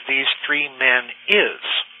each of these 3 men is,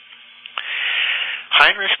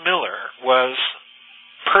 Heinrich Miller was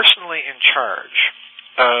personally in charge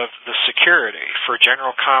of the security for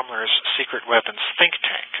General Kammler's secret weapons think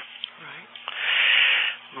tank.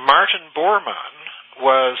 Martin Bormann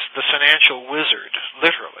was the financial wizard,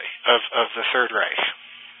 literally, of the Third Reich.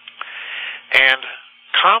 And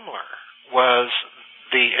Kammler was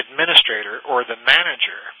the administrator or the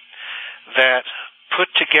manager that put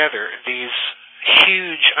together these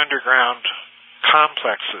huge underground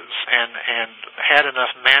complexes and had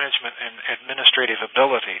enough management and administrative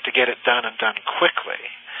ability to get it done and done quickly.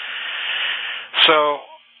 So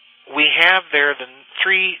we have there the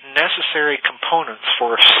 3 necessary components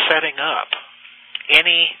for setting up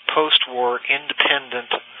any post-war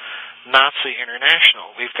independent Nazi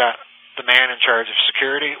international. We've got the man in charge of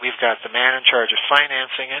security, we've got the man in charge of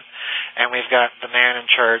financing it, and we've got the man in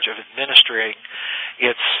charge of administering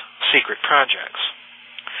its secret projects.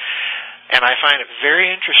 And I find it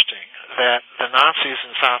very interesting that the Nazis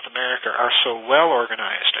in South America are so well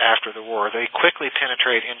organized after the war. They quickly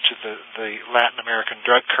penetrate into the Latin American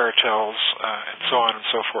drug cartels and so on and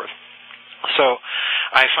so forth. So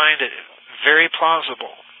I find it very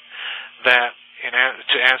plausible that,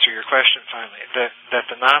 to answer your question finally, that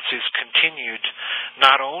the Nazis continued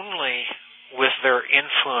not only with their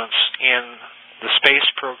influence in the space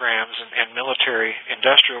programs and military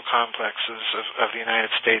industrial complexes of the United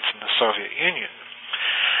States and the Soviet Union,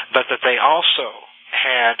 but that they also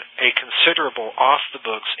had a considerable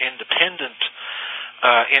off-the-books independent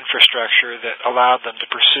infrastructure that allowed them to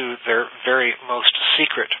pursue their very most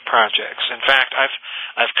secret projects. In fact,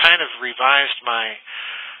 I've kind of revised my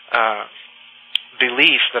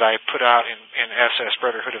belief that I put out in SS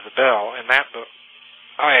Brotherhood of the Bell. In that book,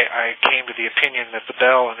 I came to the opinion that the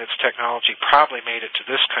Bell and its technology probably made it to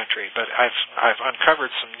this country, but I've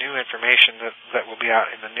uncovered some new information that will be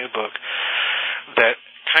out in the new book that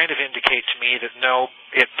kind of indicate to me that no,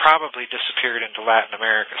 it probably disappeared into Latin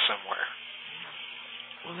America somewhere.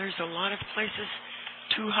 Well, there's a lot of places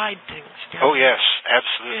to hide things down Oh, there. yes,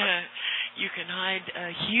 absolutely. Yeah, you can hide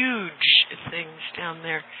huge things down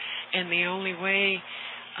there, and the only way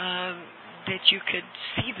that you could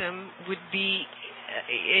see them would be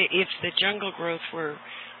if the jungle growth were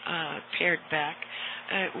pared back,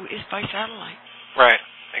 is by satellite. Right,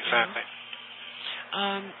 exactly.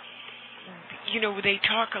 They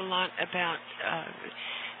talk a lot about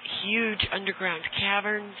huge underground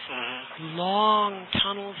caverns, long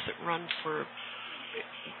tunnels that run for,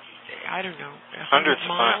 I don't know, hundreds of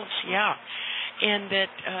miles. miles. Yeah. And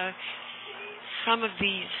that some of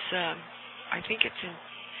these, I think it's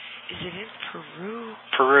is it in Peru?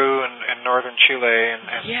 Peru and northern Chile and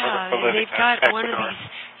northern Bolivia. They've got Ecuador. one of these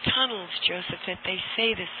tunnels, Joseph, that they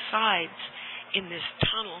say the sides in this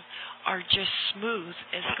tunnel are just smooth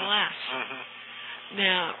as glass.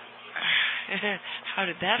 Now, how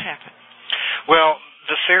did that happen? Well,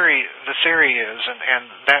 the theory is, and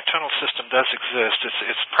that tunnel system does exist.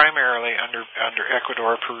 It's primarily under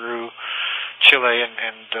Ecuador, Peru, Chile,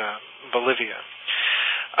 and Bolivia.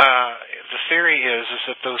 The theory is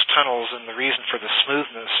that those tunnels, and the reason for the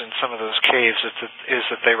smoothness in some of those caves is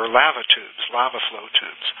that they were lava flow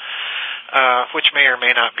tubes, which may or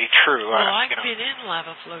may not be true. Well, I've been in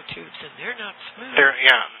lava flow tubes, and they're not smooth.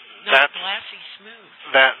 Not glassy smooth.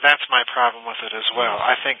 That's my problem with it as well.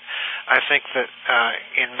 I think that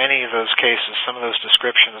in many of those cases, some of those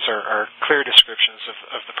descriptions are clear descriptions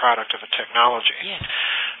of the product of a technology. Yes.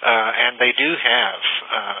 And they do have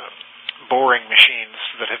boring machines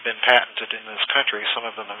that have been patented in this country. Some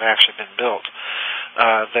of them have actually been built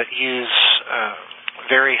that use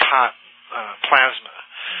very hot plasma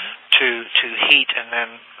to heat and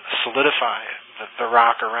then solidify the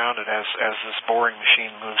rock around it as this boring machine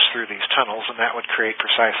moves through these tunnels, and that would create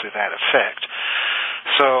precisely that effect.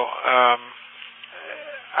 So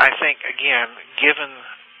I think, again,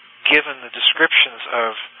 given the descriptions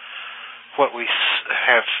of what we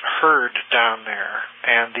have heard down there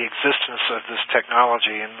and the existence of this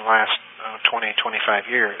technology in the last 20, 25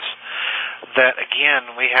 years, that,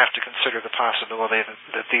 again, we have to consider the possibility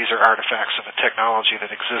that these are artifacts of a technology that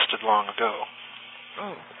existed long ago.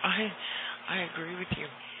 Oh, I agree with you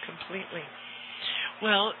completely.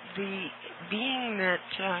 Well, being that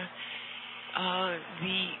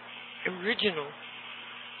the original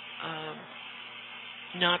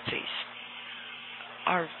Nazis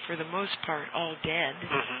are, for the most part, all dead,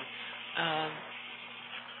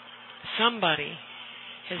 somebody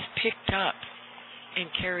has picked up and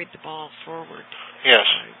carried the ball forward. Yes.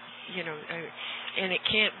 And it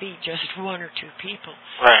can't be just one or two people.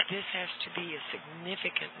 Right. This has to be a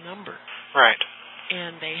significant number. Right.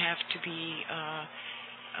 And they have to be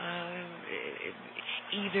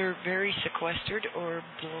either very sequestered or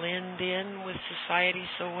blend in with society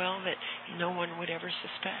so well that no one would ever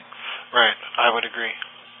suspect. Right. I would agree.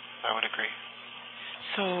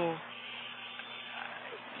 So,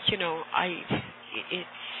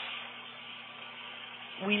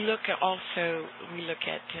 we look at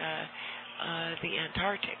the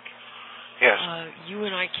Antarctic. Yes. You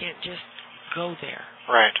and I can't just go there.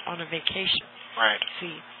 Right. On a vacation. Right.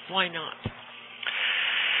 See, why not?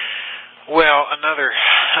 Well, another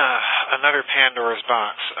Pandora's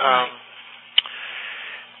box. Right.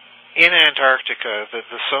 In Antarctica,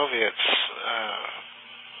 the Soviets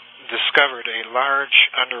discovered a large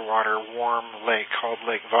underwater warm lake called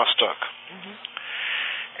Lake Vostok.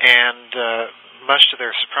 And much to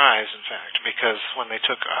their surprise, in fact, because when they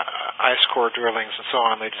took ice core drillings and so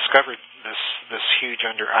on, they discovered this huge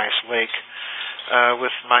under ice lake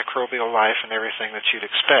with microbial life and everything that you'd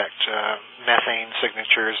expect, methane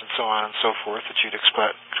signatures and so on and so forth that you'd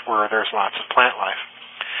expect where there's lots of plant life.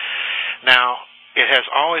 Now, it has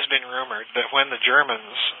always been rumored that when the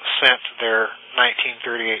Germans sent their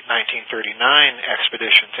 1938-1939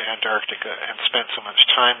 expedition to Antarctica and spent so much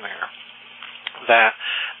time there, that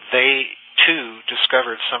they too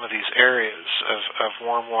discovered some of these areas of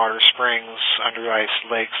warm water springs, under ice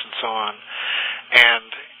lakes, and so on.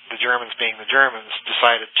 And the Germans, being the Germans,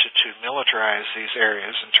 decided to militarize these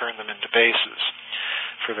areas and turn them into bases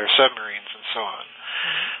for their submarines and so on.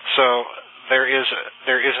 So there is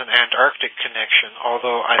an Antarctic connection,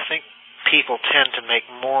 although I think people tend to make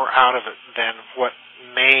more out of it than what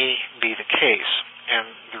may be the case.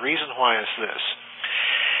 And the reason why is this.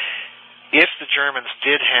 If the Germans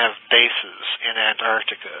did have bases in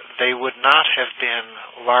Antarctica, they would not have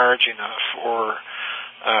been large enough or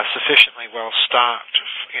sufficiently well stocked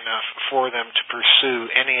enough for them to pursue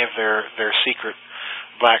any of their secret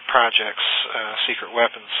black projects, secret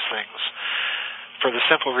weapons things, for the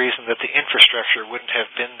simple reason that the infrastructure wouldn't have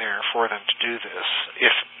been there for them to do this.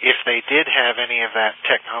 If they did have any of that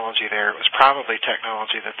technology there, it was probably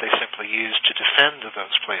technology that they simply used to defend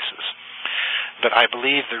those places. But I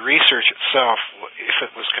believe the research itself, if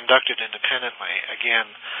it was conducted independently, again,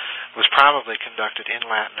 was probably conducted in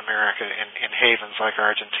Latin America in havens like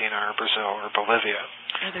Argentina or Brazil or Bolivia.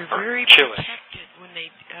 They're very Chile. Protected when they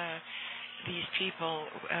these people,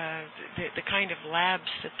 the kind of labs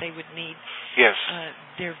that they would need. Yes.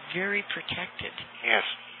 They're very protected. Yes.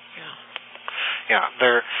 Yeah. Yeah,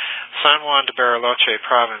 their San Juan de Bariloche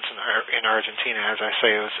province in Argentina, as I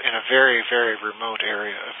say, was in a very, very remote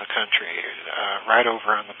area of the country, right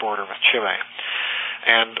over on the border with Chile.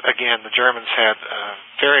 And again, the Germans had a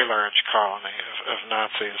very large colony of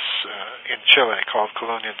Nazis in Chile called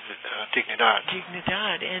Colonia Dignidad.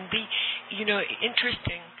 Dignidad. And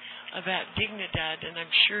interesting about Dignidad, and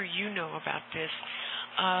I'm sure you know about this,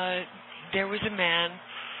 there was a man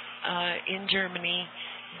in Germany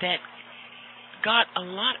that got a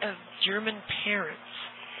lot of German parents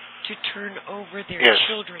to turn over their Yes.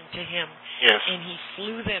 children to him. Yes. And he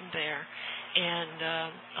flew them there. And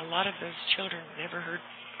a lot of those children never heard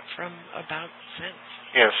from about since.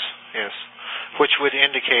 Yes, yes. Which would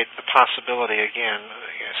indicate the possibility, again,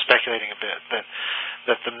 speculating a bit,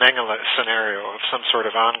 that the Mengele scenario of some sort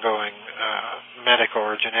of ongoing medical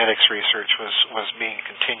or genetics research was being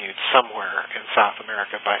continued somewhere in South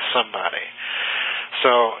America by somebody.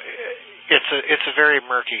 So it's a very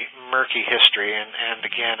murky history, and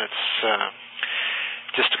again, it's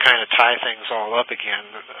just to kind of tie things all up again.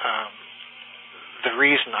 The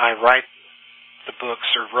reason I write the books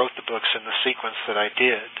or wrote the books in the sequence that I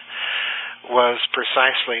did was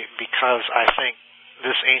precisely because I think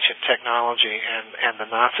this ancient technology and the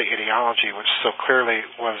Nazi ideology, which so clearly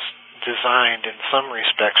was designed in some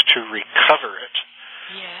respects to recover it,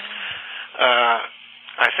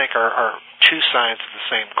 I think are two sides of the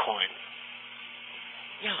same coin.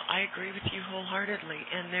 Yeah, I agree with you wholeheartedly.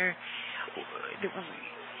 And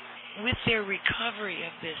with their recovery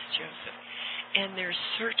of this, Joseph, and their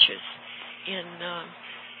searches in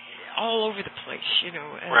all over the place,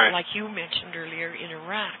 right. Like you mentioned earlier in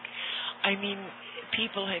Iraq. I mean,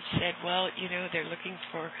 people have said, well, they're looking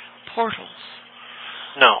for portals.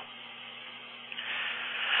 No.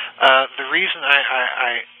 The reason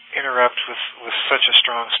I interrupt with such a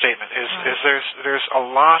strong statement is there's a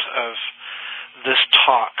lot of this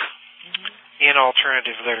talk in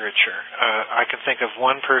alternative literature. I can think of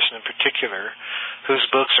one person in particular whose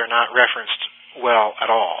books are not referenced well at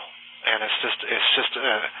all, and it's just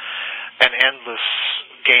an endless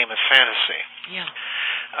game of fantasy. Yeah.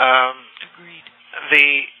 Agreed.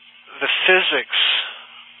 The physics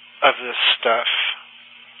of this stuff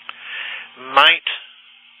might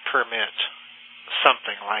permit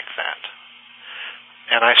something like that,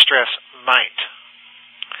 and I stress might.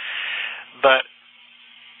 But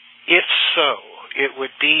if so, it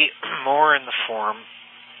would be more in the form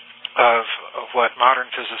of what modern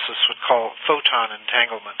physicists would call photon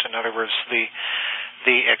entanglement. In other words, the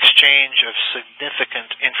exchange of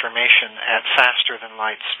significant information at faster than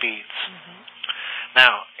light speeds. Mm-hmm.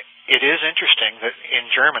 Now, it is interesting that in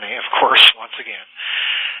Germany, of course, once again,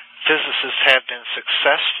 physicists have been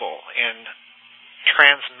successful in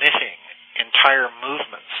transmitting entire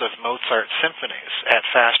movements of Mozart symphonies at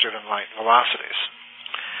faster than light velocities.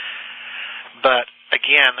 But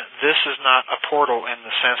again, this is not a portal in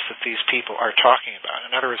the sense that these people are talking about.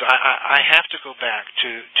 In other words, I have to go back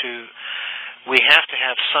to we have to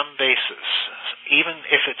have some basis, even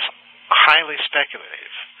if it's highly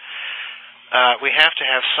speculative. We have to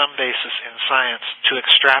have some basis in science to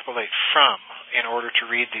extrapolate from in order to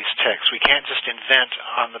read these texts. We can't just invent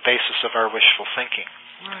on the basis of our wishful thinking.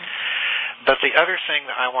 Right. But the other thing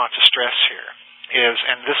that I want to stress here is,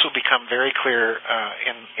 and this will become very clear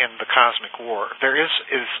in the Cosmic War, there is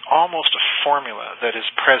almost a formula that is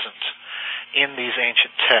present in these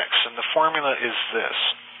ancient texts, and the formula is this: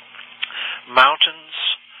 mountains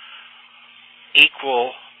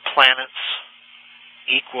equal planets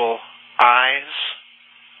equal eyes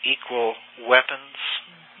equal weapons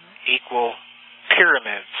equal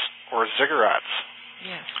pyramids or ziggurats.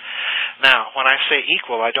 Yes. Now, when I say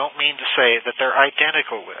equal, I don't mean to say that they're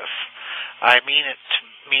identical with. I mean it to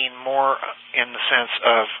mean more in the sense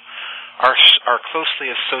of are closely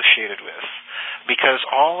associated with. Because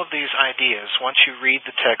all of these ideas, once you read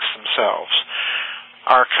the texts themselves,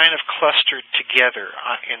 are kind of clustered together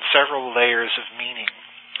in several layers of meaning.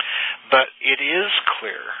 But it is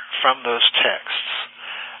clear from those texts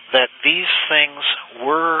that these things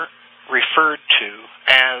were referred to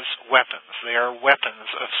as weapons. They are weapons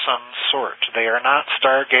of some sort. They are not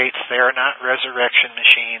stargates. They are not resurrection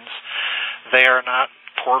machines. They are not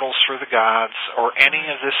portals for the gods or any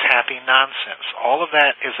of this happy nonsense. All of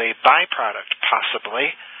that is a byproduct,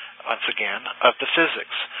 possibly, once again, of the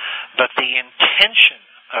physics. But the intention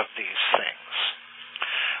of these things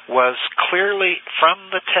was clearly from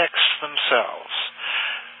the texts themselves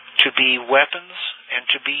to be weapons and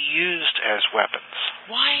to be used as weapons.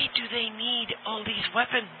 Why do they need all these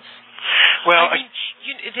weapons? Well, I mean,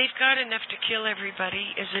 they've got enough to kill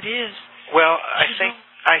everybody as it is. Well,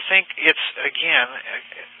 I think it's, again,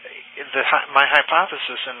 my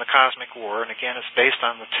hypothesis in the Cosmic War, and again, it's based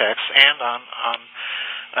on the text and on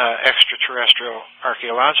extraterrestrial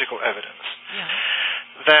archaeological evidence,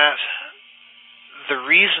 that the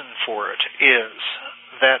reason for it is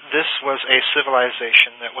that this was a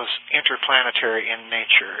civilization that was interplanetary in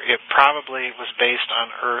nature. It probably was based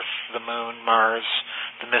on Earth, the Moon, Mars,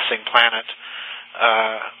 the missing planet,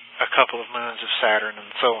 a couple of moons of Saturn,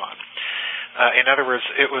 and so on. In other words,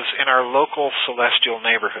 it was in our local celestial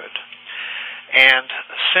neighborhood. And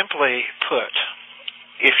simply put,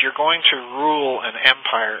 if you're going to rule an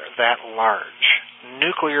empire that large,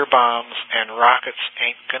 nuclear bombs and rockets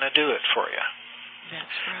ain't going to do it for you.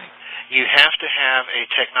 That's right. You have to have a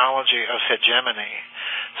technology of hegemony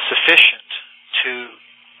sufficient to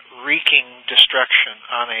wreaking destruction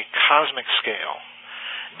on a cosmic scale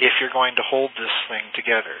if you're going to hold this thing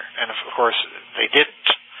together. And of course, they didn't.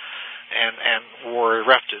 And war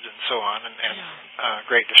erupted and so on, and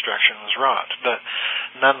great destruction was wrought. But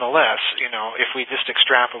nonetheless, if we just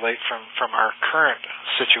extrapolate from our current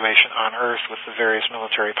situation on Earth with the various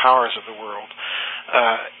military powers of the world,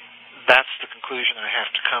 that's the conclusion I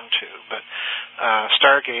have to come to. But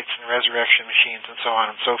stargates and resurrection machines and so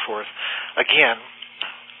on and so forth, again,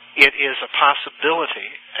 it is a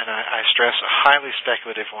possibility, and I stress a highly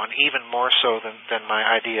speculative one, even more so than my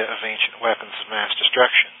idea of ancient weapons of mass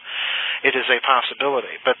destruction. It is a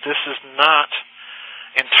possibility, but this is not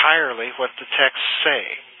entirely what the texts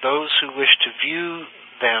say. Those who wish to view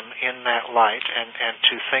them in that light and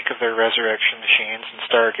to think of their resurrection machines and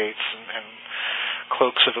stargates and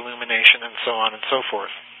cloaks of illumination and so on and so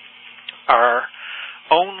forth are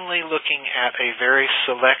only looking at a very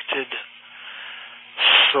selected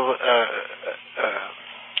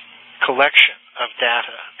collection of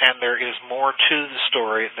data, and there is more to the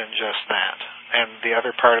story than just that. And the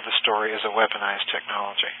other part of the story is a weaponized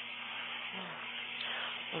technology.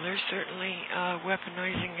 Well, they're certainly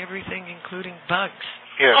weaponizing everything, including bugs.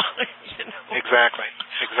 Yes, exactly.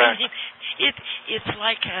 I mean, it's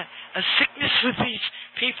like a sickness with these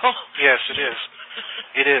people. Yes, it is.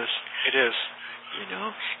 It is. It is.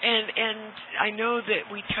 And I know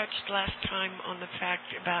that we touched last time on the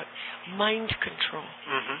fact about mind control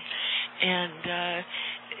and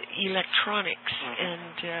electronics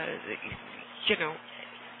and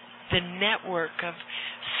the network of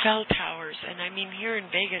cell towers. And I mean, here in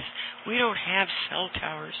Vegas, we don't have cell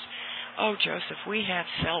towers. Oh, Joseph, we have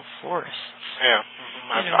cell forests. Yeah,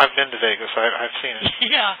 I've been to Vegas. I've seen it.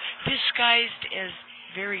 Yeah, disguised as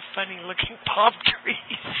very funny-looking palm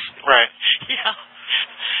trees. Right. Yeah.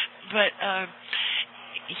 But, I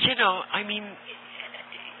mean,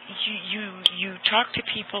 you talk to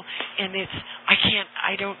people, and it's,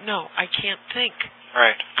 I don't know, I can't think.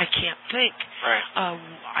 Right. I can't think. Right.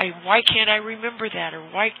 Why can't I remember that? Or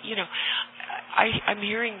why, I'm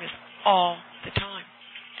hearing this all the time.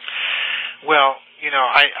 Well,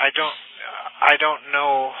 I don't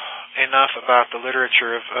know enough about the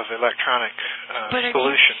literature of electronic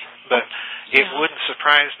pollution, but it wouldn't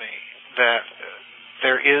surprise me that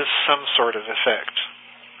there is some sort of effect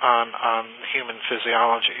on human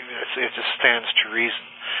physiology. It just stands to reason.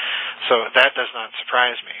 So that does not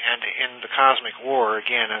surprise me. And in the Cosmic War,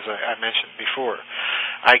 again, as I mentioned before,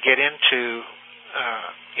 I get into,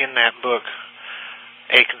 in that book,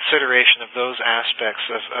 a consideration of those aspects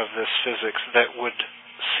of this physics that would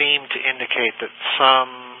seem to indicate that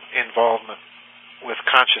some involvement with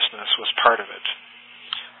consciousness was part of it.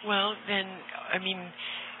 Well, then, I mean,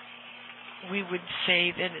 we would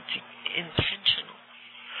say that it's intentional.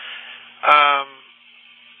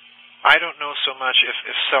 I don't know so much if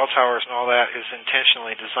cell towers and all that is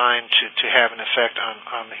intentionally designed to have an effect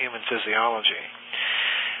on the human physiology.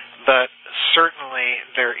 But certainly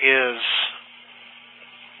there is,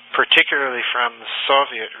 particularly from the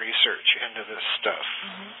Soviet research into this stuff,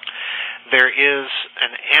 there is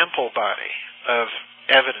an ample body of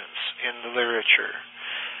evidence in the literature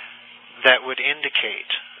that would indicate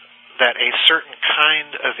that a certain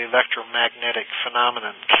kind of electromagnetic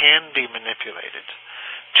phenomenon can be manipulated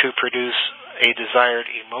to produce a desired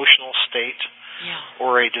emotional state,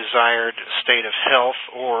 or a desired state of health,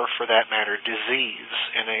 or, for that matter, disease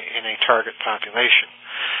in a target population.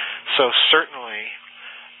 So certainly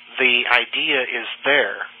the idea is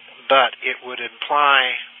there, but it would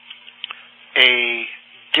imply a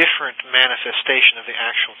different manifestation of the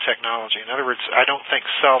actual technology. In other words, I don't think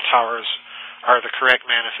cell towers are the correct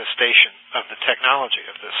manifestation of the technology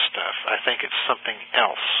of this stuff. I think it's something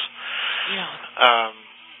else.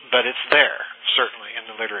 But it's there, certainly, in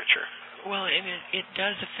the literature. Well, and it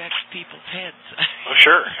does affect people's heads. Oh,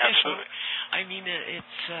 sure, absolutely. I mean,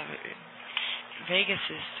 it's Vegas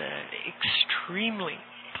is extremely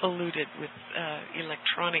polluted with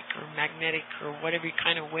electronic or magnetic or whatever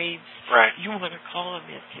kind of waves you want to call them.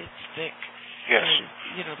 It's thick. Yes.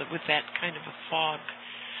 With that kind of a fog.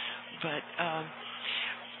 But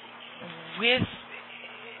with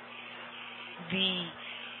the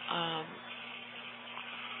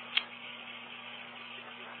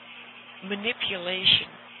manipulation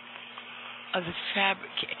of the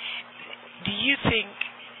fabric, do you think,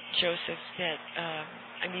 Joseph, that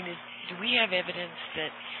do we have evidence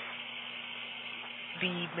that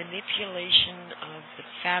the manipulation of the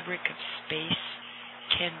fabric of space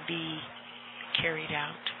can be carried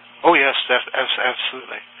out? Oh, yes,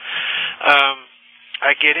 absolutely.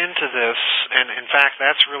 I get into this, and in fact,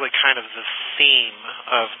 that's really kind of the theme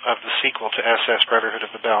of the sequel to SS Brotherhood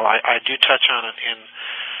of the Bell. I do touch on it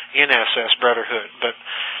in SS Brotherhood, but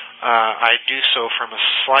I do so from a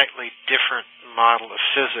slightly different model of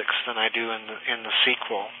physics than I do in the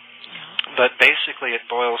sequel. But basically, it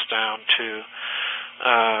boils down to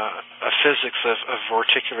a physics of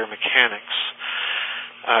vorticular mechanics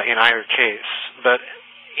in either case. But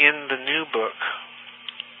in the new book,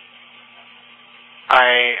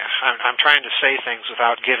 I'm trying to say things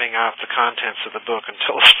without giving out the contents of the book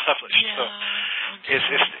until it's published.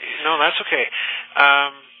 No, that's okay.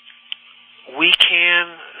 We can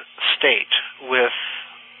state with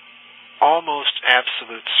almost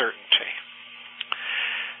absolute certainty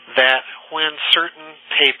that when certain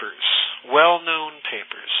papers, well-known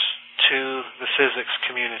papers to the physics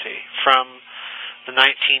community from the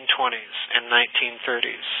 1920s and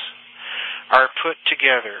 1930s are put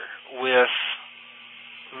together with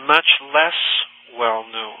much less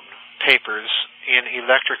well-known papers in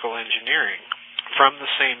electrical engineering from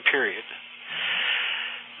the same period,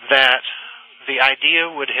 that the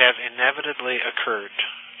idea would have inevitably occurred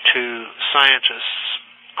to scientists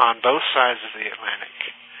on both sides of the Atlantic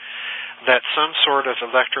that some sort of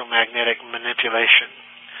electromagnetic manipulation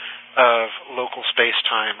of local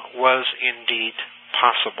space-time was indeed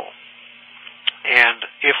possible. And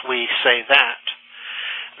if we say that,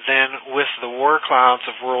 then with the war clouds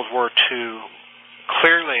of World War II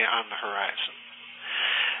clearly on the horizon,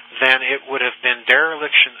 then it would have been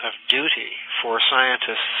dereliction of duty for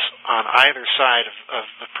scientists on either side of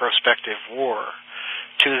the prospective war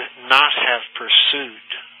to not have pursued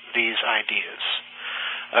these ideas.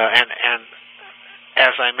 And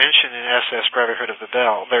as I mentioned in SS Brotherhood of the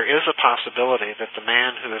Bell, there is a possibility that the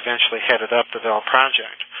man who eventually headed up the Bell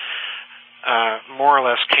Project more or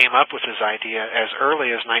less came up with his idea as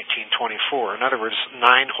early as 1924. In other words, 9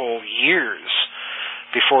 whole years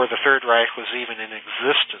before the Third Reich was even in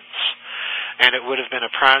existence. And it would have been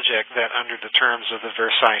a project that, under the terms of the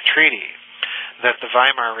Versailles Treaty, that the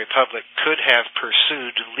Weimar Republic could have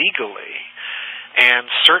pursued legally,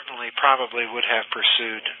 and certainly probably would have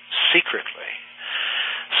pursued secretly.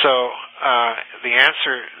 So the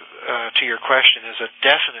answer to your question is a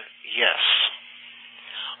definite yes.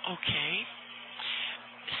 Okay.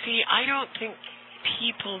 See, I don't think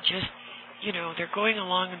people just, they're going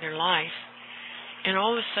along in their life, and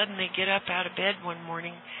all of a sudden they get up out of bed one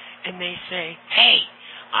morning and they say, hey,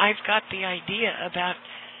 I've got the idea about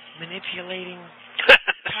manipulating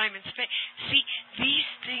time and space. See, these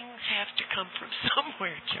things have to come from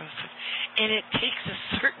somewhere, Joseph, and it takes a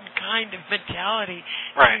certain kind of mentality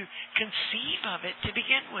to conceive of it to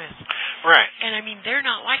begin with. Right. And they're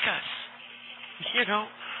not like us,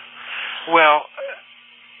 Well,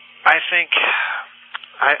 I think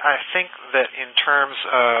that in terms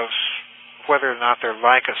of whether or not they're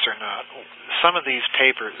like us or not, some of these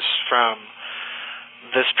papers from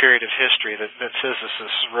this period of history that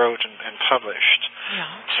physicists wrote and published,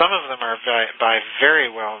 some of them are by very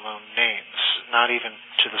well-known names, not even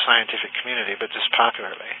to the scientific community, but just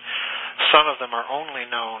popularly. Some of them are only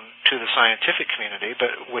known to the scientific community,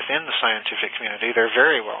 but within the scientific community, they're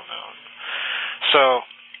very well-known. So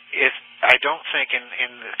I don't think in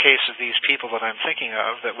the case of these people that I'm thinking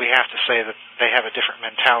of that we have to say that they have a different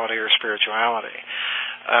mentality or spirituality.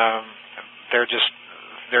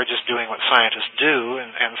 they're just doing what scientists do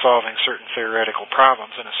and solving certain theoretical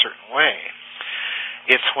problems in a certain way.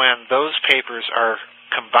 It's when those papers are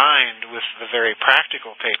combined with the very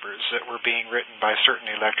practical papers that were being written by certain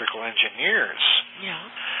electrical engineers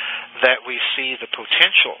that we see the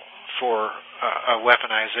potential for a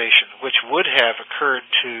weaponization, which would have occurred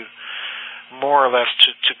to more or less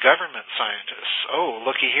to government scientists. Oh,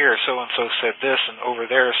 looky here, so-and-so said this, and over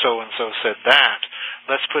there so-and-so said that.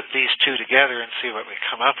 Let's put these two together and see what we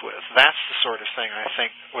come up with. That's the sort of thing I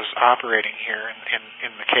think was operating here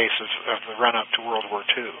in the case of the run-up to World War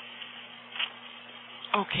II.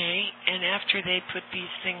 Okay, and after they put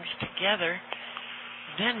these things together,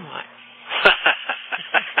 then what?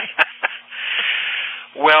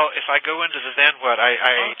 Well, if I go into the then what, I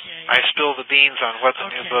spill the beans on what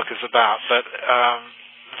the new book is about. But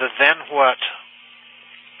the then what,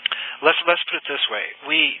 let's put it this way: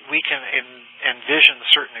 we can envision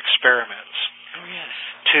certain experiments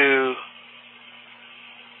to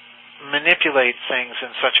manipulate things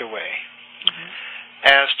in such a way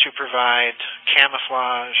as to provide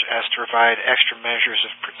camouflage, as to provide extra measures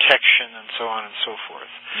of protection, and so on and so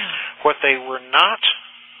forth. What they were not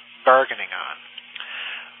bargaining on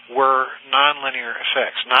were nonlinear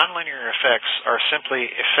effects. Nonlinear effects are simply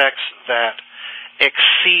effects that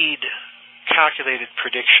exceed calculated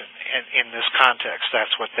prediction. In this context,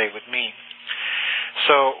 that's what they would mean.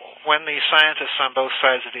 So when the scientists on both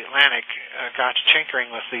sides of the Atlantic got to tinkering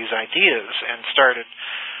with these ideas and started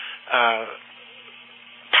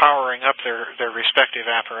powering up their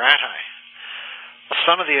respective apparati,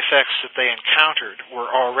 some of the effects that they encountered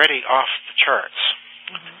were already off the charts.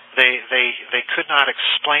 They could not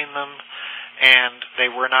explain them, and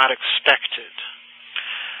they were not expected.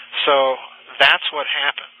 So that's what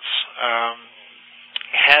happens.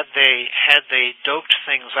 Had they doped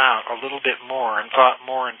things out a little bit more and thought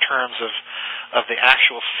more in terms of the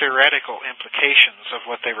actual theoretical implications of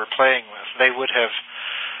what they were playing with, they would have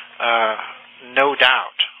no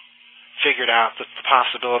doubt figured out that the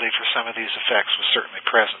possibility for some of these effects was certainly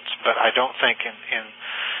present. But I don't think at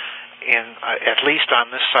least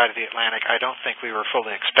on this side of the Atlantic, I don't think we were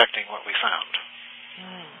fully expecting what we found.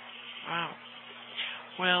 Wow.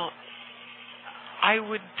 Well, I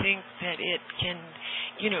would think that it can,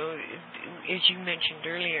 as you mentioned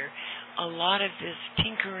earlier, a lot of this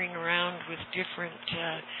tinkering around with different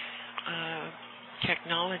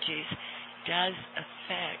technologies does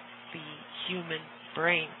affect the human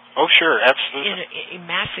brain. Oh, sure, absolutely.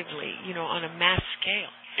 Massively, on a mass scale.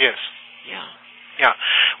 Yes. Yeah.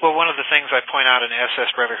 Well, one of the things I point out in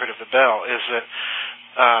SS Brotherhood of the Bell is that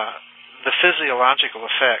the physiological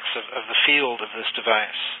effects of the field of this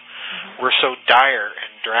device were so dire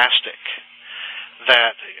and drastic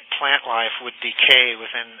that plant life would decay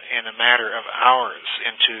in a matter of hours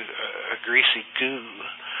into a greasy goo.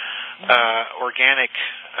 Organic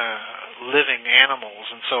living animals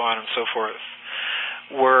and so on and so forth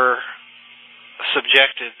were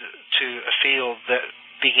subjected to a field that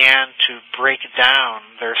began to break down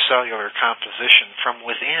their cellular composition from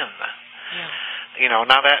within.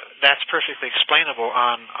 Now that's perfectly explainable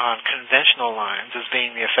on conventional lines as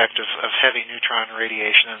being the effect of heavy neutron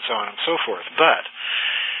radiation and so on and so forth. But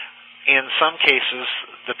in some cases,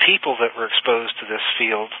 the people that were exposed to this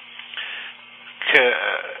field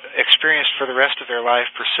experienced for the rest of their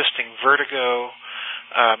life persisting vertigo,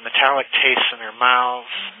 metallic tastes in their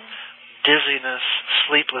mouths, dizziness,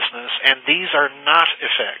 sleeplessness, and these are not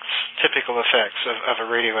typical effects of a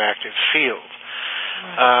radioactive field.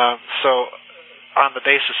 So on the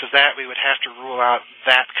basis of that, we would have to rule out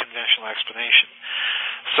that conventional explanation.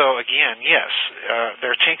 So again, yes,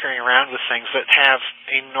 they're tinkering around with things that have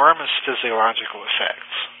enormous physiological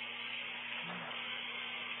effects.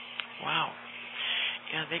 Wow.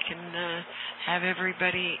 Yeah, they can have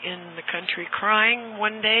everybody in the country crying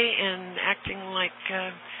one day and acting like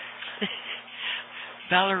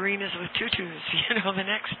ballerinas with tutus, the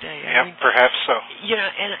next day. I mean, perhaps so.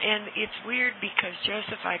 And it's weird because,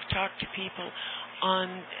 Joseph, I've talked to people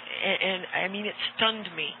and I mean, it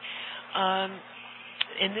stunned me.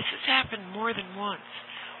 And this has happened more than once,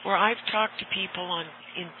 where I've talked to people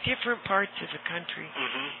in different parts of the country,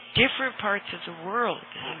 different parts of the world,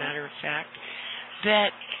 as a matter of fact,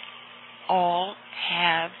 that all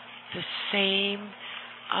have the same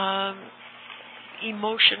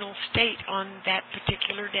emotional state on that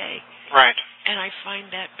particular day. Right. And I find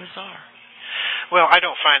that bizarre. Well, I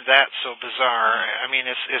don't find that so bizarre. I mean,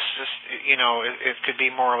 it's just, it could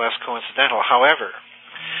be more or less coincidental. However,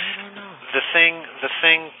 I don't know. The thing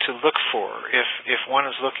to look for, if one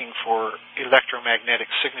is looking for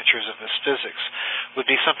electromagnetic signatures of this physics, would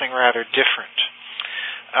be something rather different.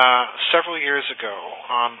 several years ago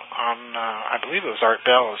on I believe it was Art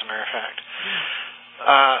Bell, as a matter of fact.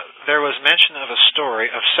 There was mention of a story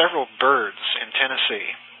of several birds in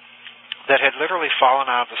Tennessee that had literally fallen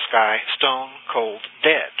out of the sky, stone cold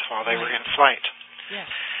dead, while they were in flight. Yes.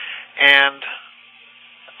 And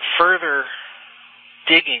further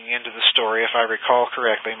digging into the story, if I recall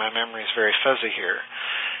correctly, my memory is very fuzzy here,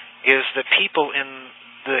 is that people in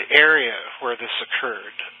the area where this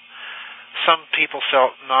occurred, some people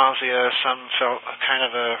felt nausea, some felt a kind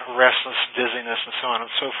of a restless dizziness, and so on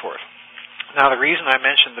and so forth. Now, the reason I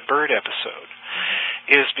mentioned the bird episode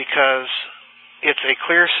is because it's a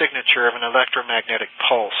clear signature of an electromagnetic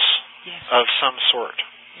pulse of some sort.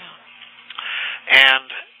 Yeah. And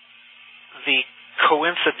the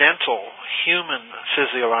coincidental human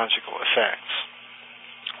physiological effects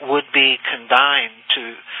would be condigned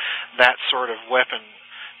to that sort of weapon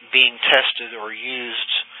being tested or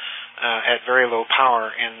used at very low power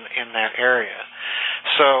in that area.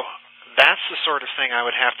 So that's the sort of thing I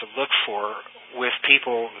would have to look for with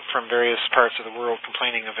people from various parts of the world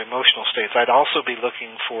complaining of emotional states. I'd also be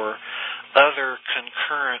looking for other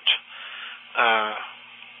concurrent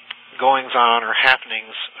goings-on or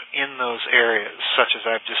happenings in those areas, such as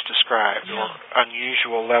I've just described, or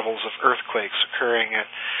unusual levels of earthquakes occurring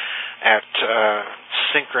at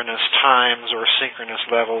synchronous times or synchronous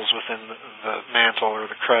levels within the mantle or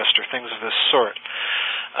the crust or things of this sort.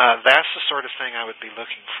 That's the sort of thing I would be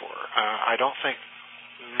looking for. I don't think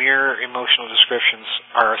mere emotional descriptions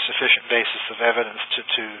are a sufficient basis of evidence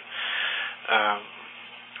to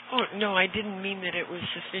Oh, no, I didn't mean that it was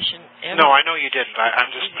sufficient evidence. No, I know you didn't.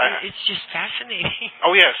 It's just fascinating.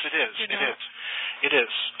 Oh, yes, it is. You know? It is. It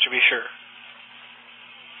is, to be sure.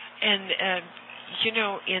 And, you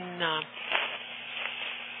know, in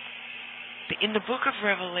the book of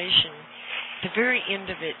Revelation, the very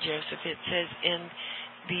end of it, Joseph, it says, and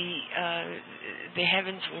the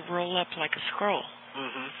heavens will roll up like a scroll.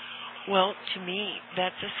 Mm-hmm. Well, to me,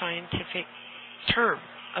 that's a scientific term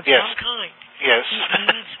of yes. some kind. Yes. It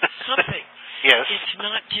means something. Yes. It's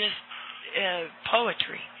not just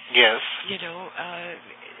poetry. Yes. You know,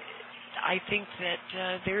 I think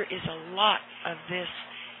that there is a lot of this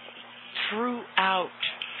throughout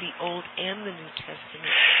the Old and the New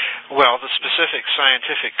Testament. Well, the specific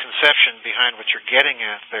scientific conception behind what you're getting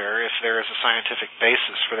at there, if there is a scientific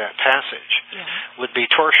basis for that passage, would be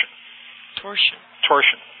torsion. Torsion.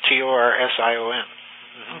 Torsion. T-O-R-S-I-O-N.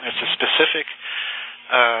 Mm-hmm. Okay.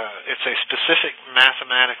 It's a specific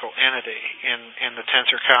mathematical entity in the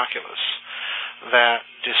tensor calculus that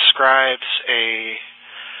describes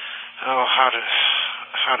how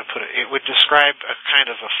to put it. It would describe a kind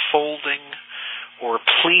of a folding or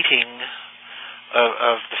pleating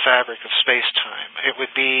of the fabric of space-time. It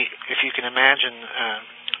would be, if you can imagine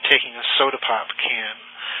taking a soda pop can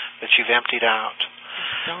that you've emptied out.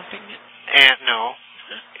 Stomping it? And no.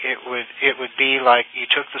 It would be like you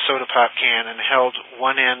took the soda pop can and held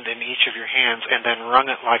one end in each of your hands and then wrung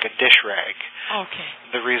it like a dish rag. Okay.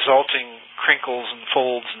 The resulting crinkles and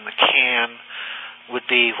folds in the can would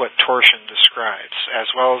be what torsion describes,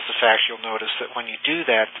 as well as the fact you'll notice that when you do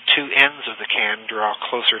that, the two ends of the can draw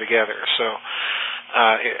closer together. So,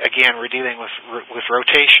 again, we're dealing with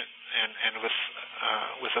rotation and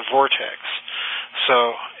with a vortex. So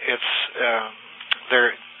it's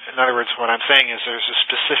there. In other words, what I'm saying is there's a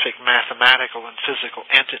specific mathematical and physical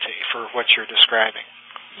entity for what you're describing.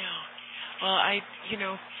 Yeah. Well,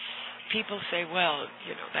 people say, well,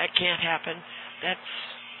 that can't happen. That's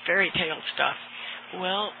fairy tale stuff.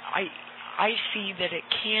 Well, I see that it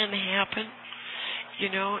can happen.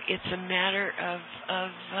 It's a matter of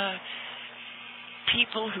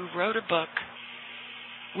people who wrote a book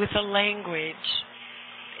with a language.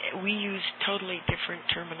 We use totally different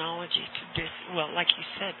terminology to like you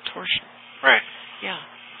said, torsion. Right. Yeah.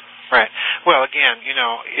 Right. Well, again,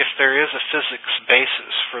 if there is a physics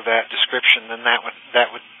basis for that description, then that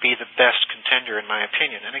would be the best contender, in my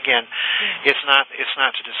opinion. And again, it's not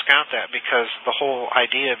to discount that, because the whole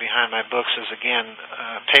idea behind my books is, again,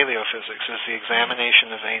 paleophysics, is the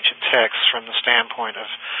examination of ancient texts from the standpoint of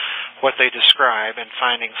what they describe and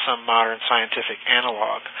finding some modern scientific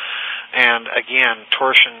analog. And again,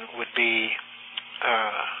 torsion would be,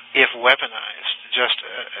 if weaponized, just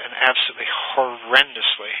an absolutely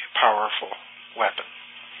horrendously powerful weapon.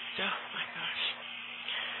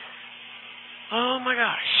 Oh my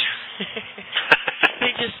gosh.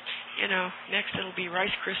 They just, next it'll be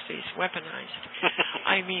Rice Krispies weaponized.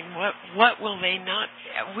 I mean, what will they not,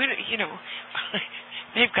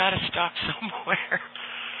 they've got to stop somewhere.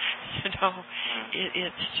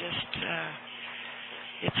 It's just,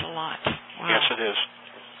 it's a lot. Wow. Yes, it is.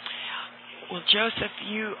 Well, Joseph,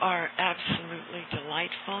 you are absolutely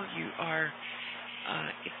delightful. You are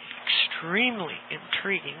extremely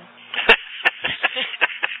intriguing.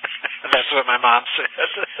 That's what my mom said.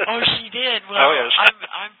 Oh, she did. Well, oh, yes.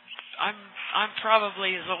 I'm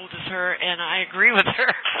probably as old as her, and I agree with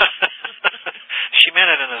her. She meant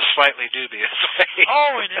it in a slightly dubious way.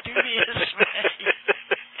 Oh, in a dubious way.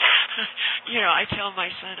 I tell my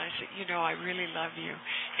son, I said, I really love you,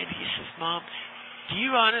 and he says, Mom, do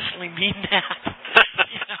you honestly mean that?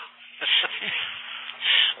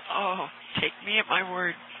 Oh, take me at my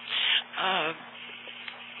word.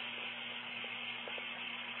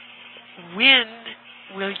 When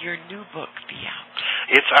will your new book be out?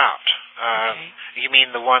 It's out. Okay. You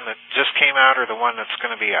mean the one that just came out or the one that's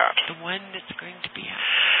going to be out? The one that's going to be out.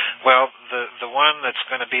 Well, the one that's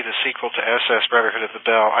going to be the sequel to SS Brotherhood of the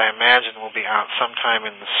Bell, I imagine will be out sometime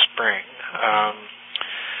in the spring.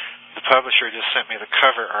 The publisher just sent me the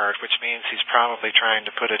cover art, which means he's probably trying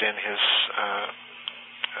to put it in his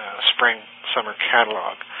spring-summer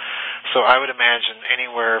catalog. So I would imagine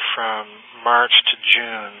anywhere from March to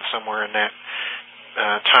June, somewhere in that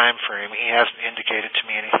time frame. He hasn't indicated to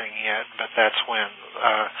me anything yet, but that's when.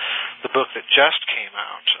 The book that just came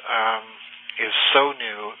out is so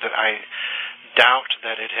new that I doubt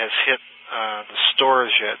that it has hit the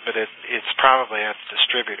stores yet, but it's probably at the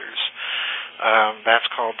distributors. That's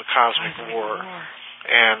called The Cosmic War.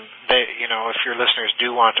 And they, if your listeners do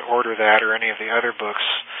want to order that or any of the other books,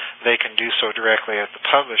 they can do so directly at the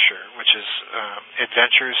publisher, which is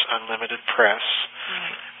Adventures Unlimited Press.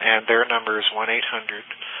 Right. And their number is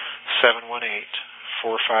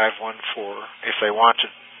 1-800-718-4514. If they want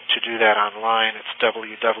to do that online, it's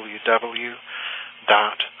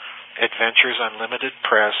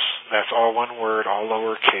www.adventuresunlimitedpress, that's all one word, all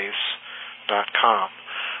lowercase, .com.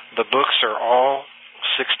 The books are all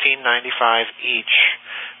 $16.95 each,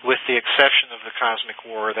 with the exception of The Cosmic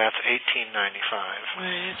War. That's $18.95.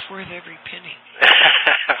 Well, it's worth every penny.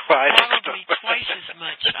 Well, I probably think so. Twice as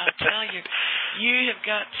much. I'll tell you. You have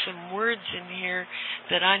got some words in here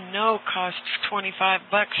that I know cost $25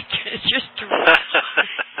 just to read.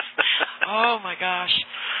 Oh my gosh,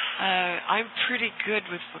 I'm pretty good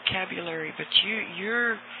with vocabulary, but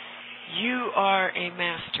you are a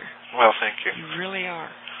master. Well, thank you. You really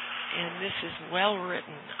are. And this is well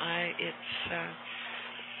written.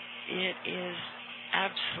 It is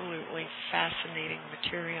absolutely fascinating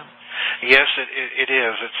material. Yes, it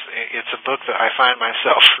is. It's a book that I find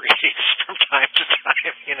myself reading from time to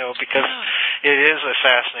time, because it is a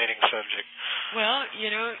fascinating subject. Well,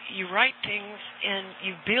 you write things and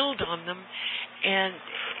you build on them, and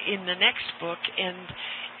in the next book, and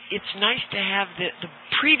it's nice to have the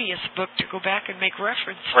previous book to go back and make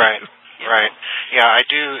reference to. Right. Right. Yeah, I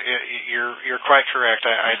do. You're quite correct.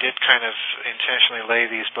 I did kind of intentionally lay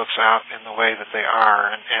these books out in the way that they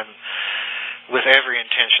are, and with every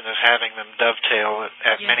intention of having them dovetail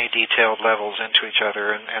at many detailed levels into each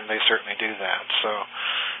other, and they certainly do that. So,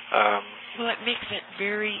 well, it makes it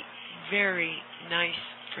very, very nice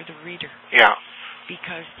for the reader. Yeah.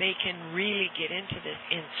 Because they can really get into this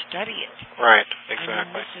and study it. Right. Exactly. I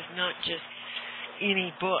mean, this is not just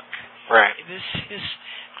any book. Right. This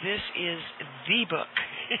is the book.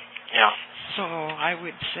 Yeah. So I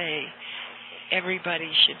would say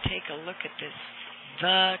everybody should take a look at this.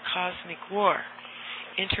 The Cosmic War,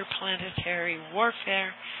 Interplanetary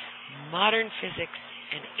Warfare, Modern Physics,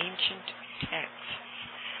 and Ancient Texts.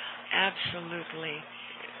 Absolutely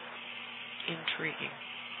intriguing.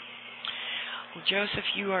 Well,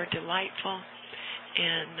 Joseph, you are delightful,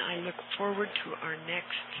 and I look forward to our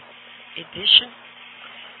next edition.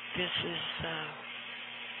 This is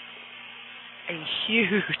a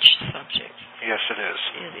huge subject. Yes, it is.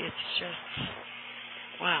 It's just,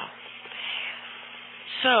 wow.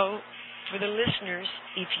 So, for the listeners,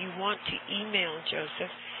 if you want to email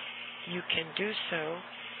Joseph, you can do so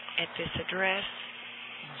at this address,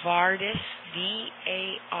 Vardas,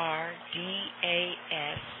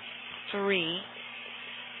 VARDAS 3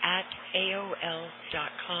 at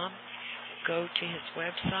AOL.com. Go to his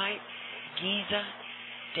website,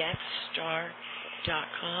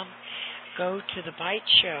 GizaDeathStar.com. Go to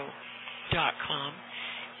thebiteshow.com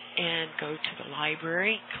and go to the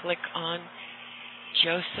library. Click on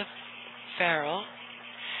Joseph Farrell,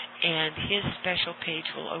 and his special page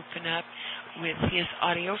will open up with his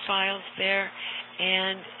audio files there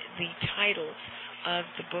and the titles of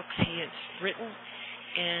the books he has written,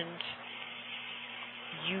 and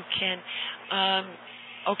you can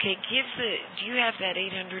do you have that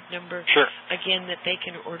 800 number? Sure. Again, that they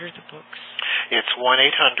can order the books? It's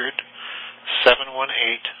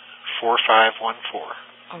 1-800-718-4514.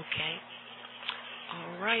 Okay.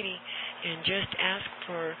 All righty. and just ask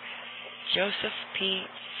for Joseph P.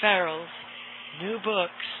 Farrell's new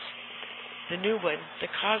books, the new one, The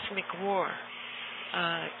Cosmic War,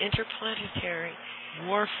 Interplanetary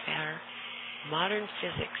Warfare, Modern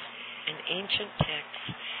Physics, and Ancient Texts,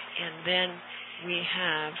 and then we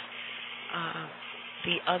have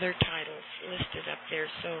the other titles listed up there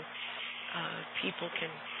so people can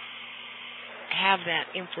have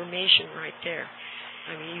that information right there.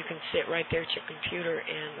 I mean, you can sit right there at your computer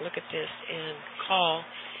and look at this and call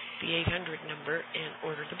the 800 number and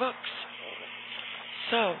order the books.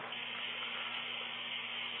 So,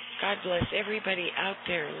 God bless everybody out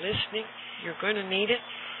there listening. You're going to need it.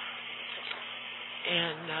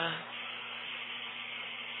 And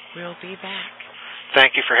we'll be back.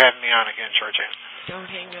 Thank you for having me on again, GeorgeAnn. Don't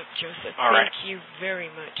hang up, Joseph. All right. Thank you very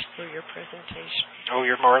much for your presentation. Oh,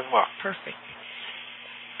 you're more than welcome. Perfect.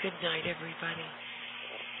 Good night, everybody.